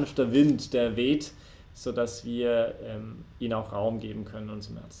 dieser sanfte Wind, der weht, sodass wir ihm auch Raum geben können in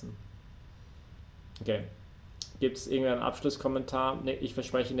unserem Herzen. Okay, gibt es irgendeinen Abschlusskommentar? Ich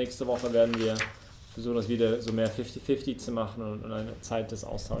verspreche, nächste Woche werden wir versuchen, das wieder so mehr 50-50 zu machen und eine Zeit des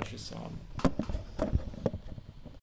Austausches zu haben.